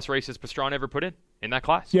Supercross races Pastrana ever put in that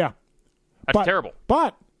class. Yeah. That's terrible.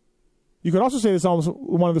 But you could also say this is almost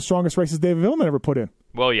one of the strongest races David Vuillemin ever put in.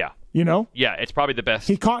 Well, yeah. You know? Yeah, it's probably the best.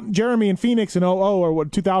 He caught Jeremy in Phoenix in 00 or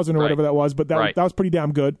 2000 or whatever that was, but that was pretty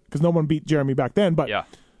damn good because no one beat Jeremy back then. But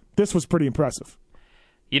this was pretty impressive.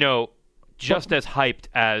 You know, just as hyped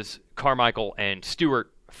as Carmichael and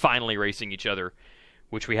Stewart finally racing each other,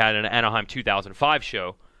 which we had in an Anaheim 2005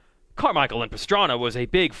 show, Carmichael and Pastrana was a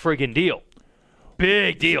big friggin' deal.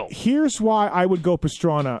 Big deal. Here's why I would go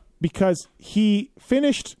Pastrana, because he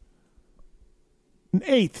finished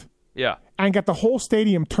 8th and got the whole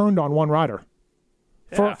stadium turned on one rider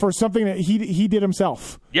for something that he did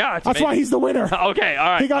himself. Yeah, that's why he's the winner. Okay,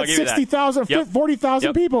 all right. He got 60,000,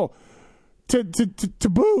 40,000 people to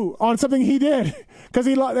boo on something he did because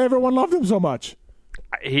everyone loved him so much.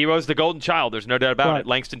 He was the golden child. There's no doubt about it.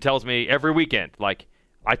 Langston tells me every weekend, like,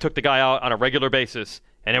 I took the guy out on a regular basis,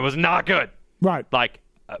 and it was not good. Right. Like,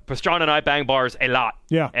 Pastrana and I bang bars a lot.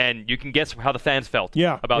 Yeah. And you can guess how the fans felt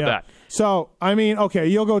about that. So, I mean, okay,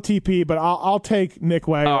 you'll go TP, but I'll take Nick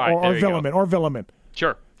Way or Vuillemin.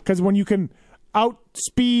 Sure. Because when you can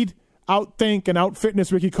outspeed, outthink, and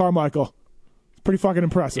outfitness Ricky Carmichael, it's pretty fucking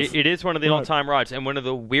impressive. It is one of the all-time rides, and one of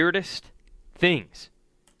the weirdest things.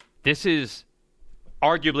 This is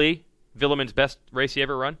arguably Vuillemin's best race he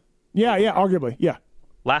ever run. Yeah, arguably, yeah.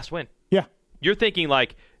 Last win. Yeah. You're thinking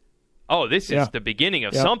like, oh, this is the beginning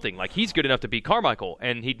of something. Like, he's good enough to beat Carmichael,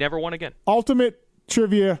 and he'd never won again. Ultimate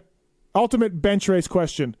trivia, ultimate bench race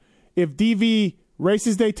question. If DV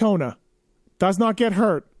races Daytona, does not get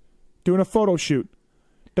hurt, doing a photo shoot,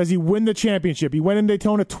 does he win the championship? He went in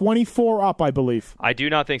Daytona 24 up, I believe. I do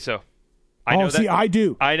not think so. I know that. I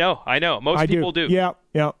do. I know. Most people do. Yeah.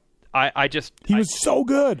 He was so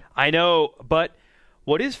good. I know, but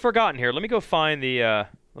what is forgotten here? Let me go find the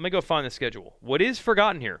schedule. What is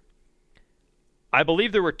forgotten here? I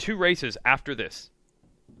believe there were 2 races after this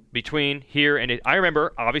between here and it. I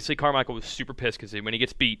remember, obviously, Carmichael was super pissed because when he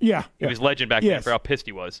gets beat, he was legend back then for how pissed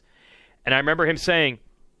he was. And I remember him saying,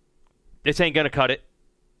 "This ain't gonna cut it.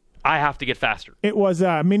 I have to get faster." It was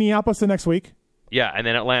Minneapolis the next week. Yeah, and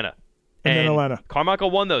then Atlanta. And then Atlanta.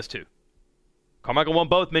 Carmichael won those 2. Carmichael won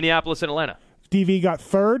both Minneapolis and Atlanta. DV got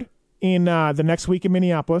 3rd in the next week in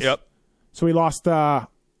Minneapolis. Yep. So he lost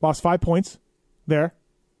 5 points there.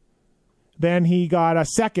 Then he got a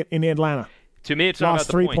 2nd in Atlanta. To me, it's not about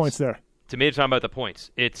the points. 3 points there. To me, it's not about the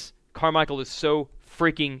points. It's Carmichael is so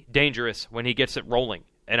freaking dangerous when he gets it rolling.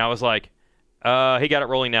 And I was like, he got it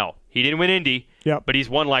rolling now. He didn't win Indy, but he's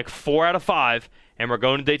won like 4 out of 5, and we're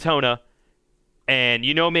going to Daytona. And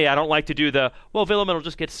you know me, I don't like to do the, Vuillemin will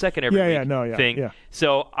just get 2nd every week thing. Yeah.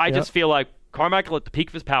 So I just feel like Carmichael at the peak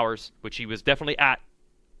of his powers, which he was definitely at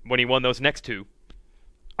when he won those next 2,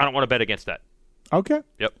 I don't want to bet against that. Okay.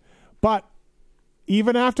 Yep. But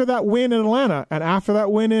even after that win in Atlanta and after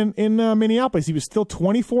that win in Minneapolis, he was still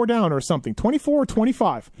 24 down or something, 24 or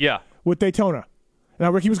 25 with Daytona. Now,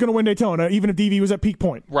 Ricky was going to win Daytona, even if DV was at peak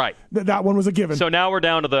point. Right. That one was a given. So now we're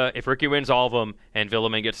down to the, if Ricky wins all of them and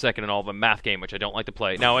Vuillemin gets 2nd in all of them, math game, which I don't like to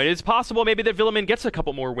play. Now, it is possible maybe that Vuillemin gets a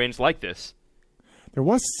couple more wins like this. There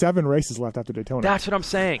was 7 races left after Daytona. That's what I'm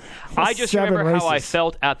saying. I just remember how I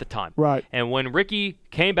felt at the time. Right. And when Ricky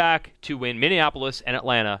came back to win Minneapolis and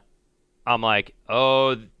Atlanta, I'm like,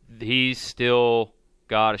 oh, he's still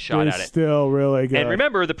got a shot at it. He's still really good. And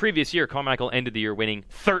remember, the previous year, Carmichael ended the year winning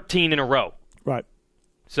 13 in a row. Right.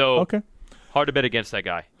 So, hard to bet against that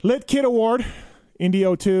guy. Lit Kid Award, Indy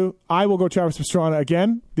 02. I will go Travis Pastrana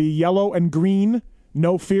again. The yellow and green,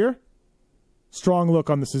 no fear. Strong look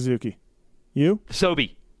on the Suzuki. You?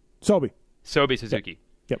 Sobe Suzuki.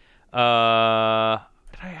 Yep. Did I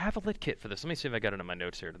have a lit kit for this? Let me see if I got it in my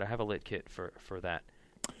notes here. Did I have a lit kit for that?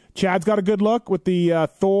 Chad's got a good look with the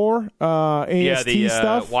Thor AST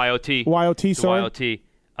stuff. YOT. YOT, sorry.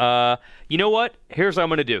 YOT. You know what? Here's what I'm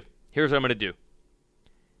going to do.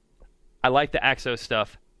 I like the Axo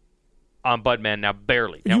stuff on Budman now,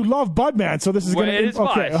 barely. Now, you love Budman, so this is going to... It is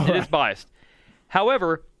biased. It is biased.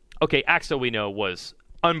 However, Axo we know was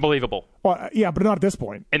unbelievable. Well, yeah, but not at this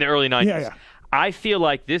point. In the early 90s. Yeah. I feel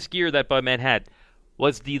like this gear that Budman had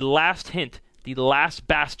was the last hint, the last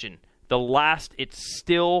bastion, it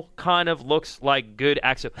still kind of looks like good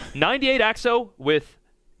Axo. 98 Axo with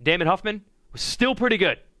Damon Huffman was still pretty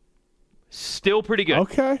good.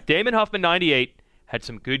 Okay. Damon Huffman 98 had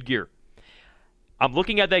some good gear. I'm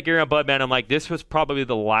looking at that gear on Budman. I'm like, this was probably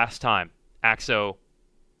the last time Axo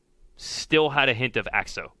still had a hint of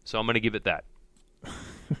Axo. So I'm going to give it that.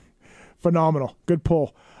 Phenomenal. Good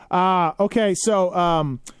pull. Okay,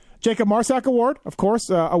 so Jacob Marsack Award, of course,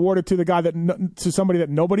 awarded to the guy to somebody that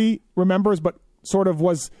nobody remembers, but sort of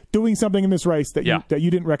was doing something in this race that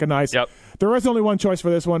you didn't recognize. Yep. There is only one choice for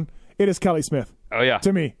this one. It is Kelly Smith. Oh yeah.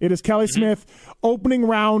 To me, it is Kelly Smith. Opening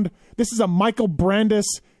round. This is a Michael Brandis,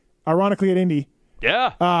 ironically at Indy.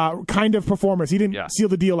 Yeah. Kind of performance. He didn't seal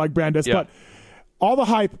the deal like Brandis, but all the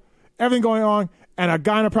hype, everything going on, and a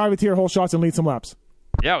guy in a privateer hole shots and lead some laps.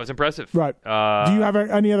 Yeah, it was impressive. Right. Do you have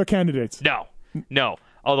any other candidates? No.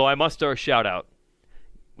 Although I must throw a shout out.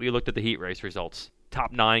 We looked at the heat race results.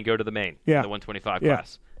 Top 9 go to the main. The 125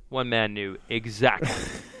 class. One man knew exactly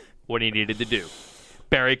what he needed to do.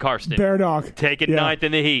 Barry Karsten. Bear Dog. Taking 9th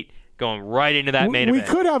in the heat, going right into that main event.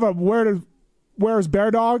 We could have a where's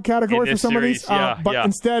Bear Dog category for some series, of these. But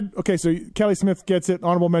instead, okay, so Kelly Smith gets it.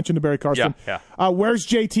 Honorable mention to Barry Karsten. Where's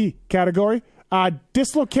JT category?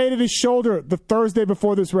 Dislocated his shoulder the Thursday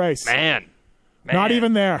before this race. Man. Not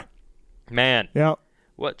even there. Man. Yeah.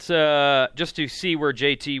 What's just to see where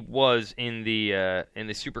JT was in the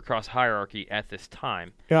Supercross hierarchy at this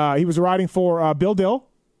time? He was riding for Bill Dill,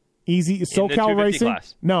 Easy SoCal Racing.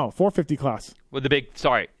 Class. No, 450 class. With the big.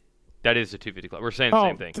 Sorry, that is the 250 class. We're saying the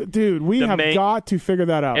same thing. Dude, we have got to figure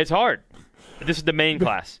that out. It's hard. This is the main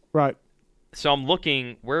class. Right. So I'm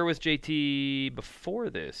looking. Where was JT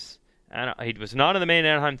before this? He was not in the main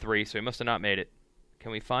Anaheim 3, so he must have not made it.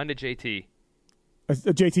 Can we find a JT? A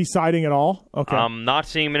JT sighting at all? Okay. I'm not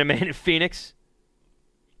seeing him in a main in Phoenix.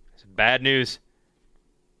 It's bad news.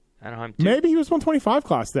 Anaheim 2. Maybe he was 125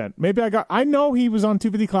 class then. I know he was on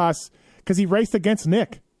 250 class because he raced against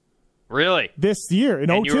Nick. Really? This year in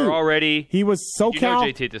 02. And you were already. He was SoCal. You know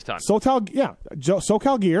JT at this time.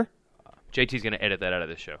 SoCal gear. JT's going to edit that out of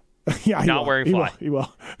this show. Yeah, not wearing fly. He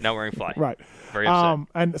will. Not wearing fly. Right. Very upset.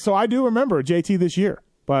 And so I do remember JT this year,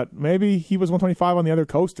 but maybe he was 125 on the other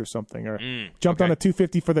coast or something, or jumped on a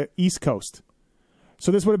 250 for the East Coast.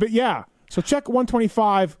 So this would have been So check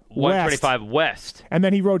 125 West. And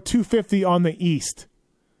then he rode 250 on the East.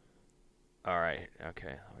 All right.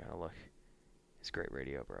 Okay. I gotta look. It's great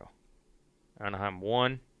radio, bro. Anaheim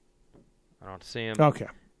 1. I don't see him. Okay.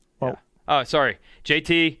 Well. Yeah. Oh, sorry.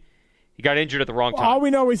 JT. He got injured at the wrong time. All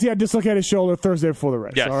we know is he had dislocated his shoulder Thursday before the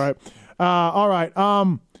race. Yes. All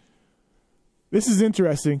right. This is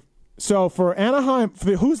interesting. So for Anaheim, for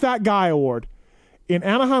the Who's That Guy award, in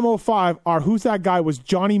Anaheim 05, our Who's That Guy was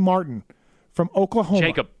Johnny Martin from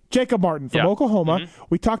Oklahoma. Jacob Martin from Oklahoma. Mm-hmm.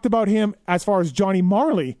 We talked about him as far as Johnny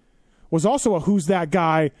Marley was also a Who's That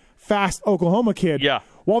Guy fast Oklahoma kid. Yeah.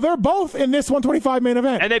 Well, they're both in this 125 main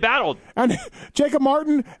event. And they battled. And Jacob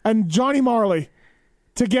Martin and Johnny Marley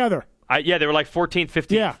together. They were like 14,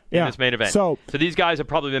 15 in this main event. So these guys have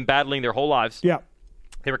probably been battling their whole lives. Yeah.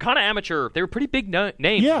 They were kind of amateur. They were pretty big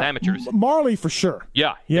names as amateurs. Marley for sure.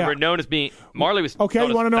 Yeah. They were known as being – Marley was – Okay,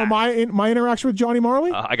 you want to know my interaction with Johnny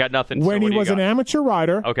Marley? I got nothing. When he was an amateur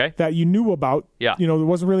rider that you knew about. Yeah. You know, there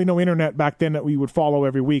wasn't really no internet back then that we would follow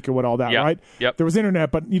every week or all that, right? Yep. There was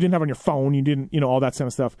internet, but you didn't have it on your phone. You didn't, all that kind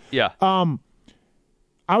of stuff. Yeah.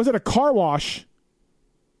 I was at a car wash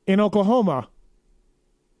in Oklahoma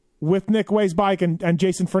with Nick Way's bike and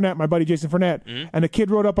Jason Fournette, my buddy Jason Fournette, and a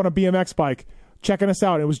kid rode up on a BMX bike checking us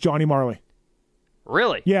out. It was Johnny Marley.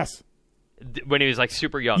 Really? Yes. When he was like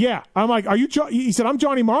super young. Yeah. I'm like, are you? He said, I'm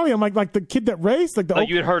Johnny Marley. I'm like the kid that raced, like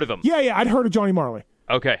you had heard of him. Yeah. I'd heard of Johnny Marley.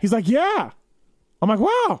 Okay. He's like, yeah. I'm like,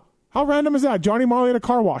 wow. How random is that? Johnny Marley at a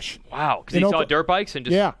car wash. Wow. Because he saw dirt bikes and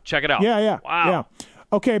just check it out. Yeah. Wow. Yeah.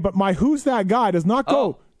 Okay, but my Who's That Guy does not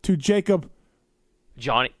go to Jacob.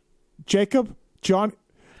 Johnny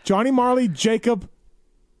Marley, Jacob.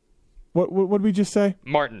 What did we just say?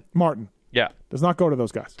 Martin. Yeah. Does not go to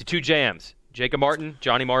those guys. To two JMs. Jacob Martin,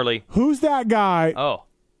 Johnny Marley. Who's that guy? Oh.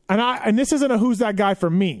 And this isn't a Who's That Guy for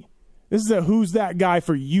me. This is a Who's That Guy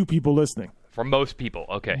for you people listening. For most people,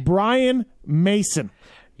 okay. Brian Mason.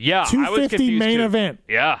 Yeah, 250 I was confused main too. event.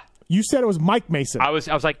 Yeah. You said it was Mike Mason. I was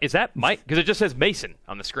like, is that Mike? Because it just says Mason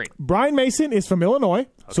on the screen. Brian Mason is from Illinois,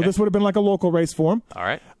 so this would have been like a local race for him. All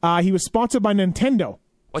right. He was sponsored by Nintendo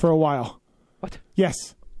for a while. What?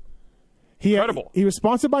 Yes. Incredible. He was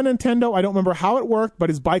sponsored by Nintendo. I don't remember how it worked, but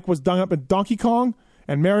his bike was done up at Donkey Kong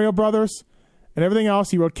and Mario Brothers. and everything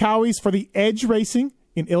else. He rode Cowies for the Edge Racing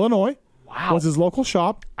in Illinois. Wow. Was his local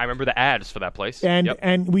shop. I remember the ads for that place.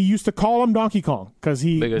 And we used to call him Donkey Kong because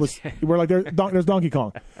we're like, there's Donkey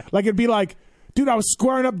Kong. Like, it'd be like, dude, I was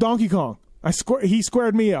squaring up Donkey Kong. He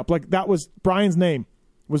squared me up. Like, that was Brian's name,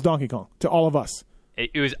 was Donkey Kong to all of us.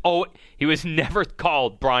 He was never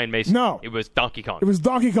called Brian Mason. No. It was Donkey Kong. It was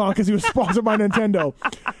Donkey Kong because he was sponsored by Nintendo.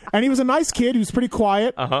 And he was a nice kid. He was pretty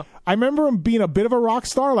quiet. Uh-huh. I remember him being a bit of a rock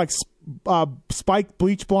star, like spiked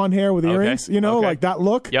bleach blonde hair with earrings, like that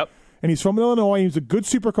look. Yep. And he's from Illinois. He was a good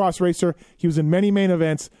supercross racer. He was in many main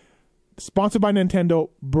events. Sponsored by Nintendo.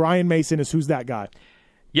 Brian Mason is who's that guy.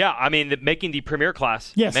 Yeah, I mean, making the premier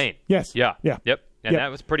class Yes. main. Yes. Yeah. Yeah. Yep. And that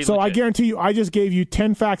was pretty So legit. I guarantee you, I just gave you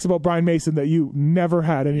 10 facts about Brian Mason that you never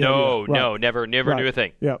had any idea. No, never knew a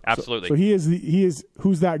thing. Yeah. Absolutely. So he is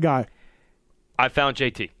who's that guy? I found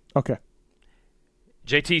JT. Okay.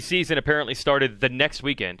 JT's season apparently started the next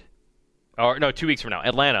weekend. Or, no, 2 weeks from now.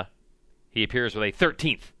 Atlanta. He appears with a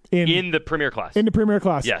 13th in the premier class. In the premier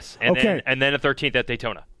class. Yes. And then a 13th at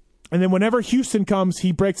Daytona. And then whenever Houston comes,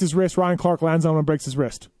 he breaks his wrist. Ryan Clark lands on him and breaks his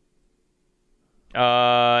wrist.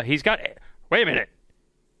 He's got... Wait a minute.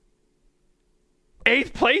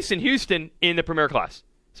 8th place in Houston in the premier class.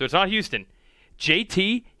 So it's not Houston.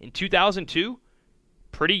 JT in 2002,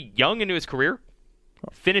 pretty young into his career,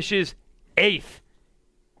 finishes 8th.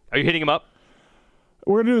 Are you hitting him up?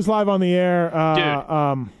 We're going to do this live on the air.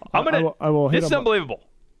 Dude, I will hit this is unbelievable.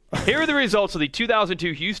 Here are the results of the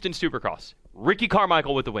 2002 Houston Supercross. Ricky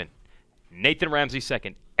Carmichael with the win. Nathan Ramsey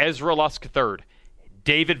second. Ezra Lusk third.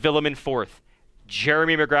 David Vuillemin fourth.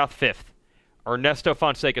 Jeremy McGrath fifth. Ernesto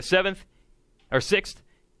Fonseca sixth.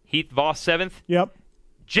 Heath Voss seventh. Yep.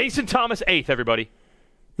 Jason Thomas eighth, everybody.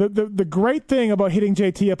 The great thing about hitting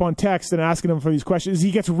JT up on text and asking him for these questions is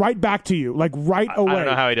he gets right back to you, like right away. I don't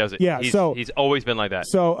know how he does it. Yeah, he's always been like that.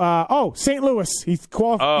 So, St. Louis. He's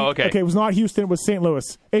qualified. Oh, okay. Okay, it was not Houston. It was St.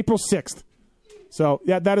 Louis. April 6th. So,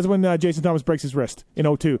 yeah, that is when Jason Thomas breaks his wrist in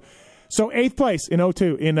 2002. So, 8th place in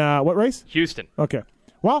 2002. In what race? Houston. Okay.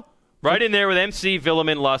 Well. Right in there with MC,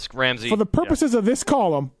 Vuillemin, Lusk, Ramsey. For the purposes of this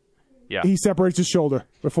column, he separates his shoulder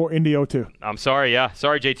before Indy 2002. I'm sorry,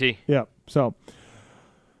 Sorry, JT. Yeah. So,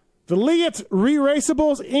 the Leatt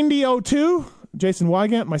Re-Raceables Indy 2002. Jason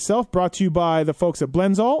Wygant, myself, brought to you by the folks at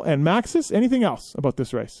Blenzall and Maxxis. Anything else about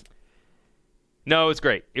this race? No, it's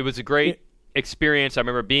great. It was a great experience. I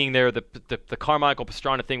remember being there. The Carmichael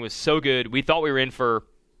Pastrana thing was so good. We thought we were in for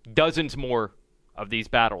dozens more of these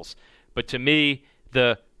battles. But to me,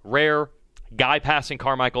 the rare guy passing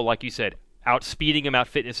Carmichael, like you said, outspeeding him,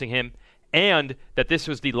 outfitnessing him, and that this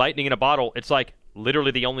was the lightning in a bottle. It's like literally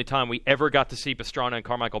the only time we ever got to see Pastrana and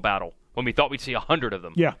Carmichael battle when we thought we'd see 100 of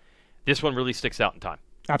them. Yeah. This one really sticks out in time.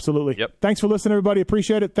 Absolutely. Yep. Thanks for listening, everybody.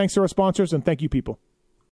 Appreciate it. Thanks to our sponsors, and thank you, people.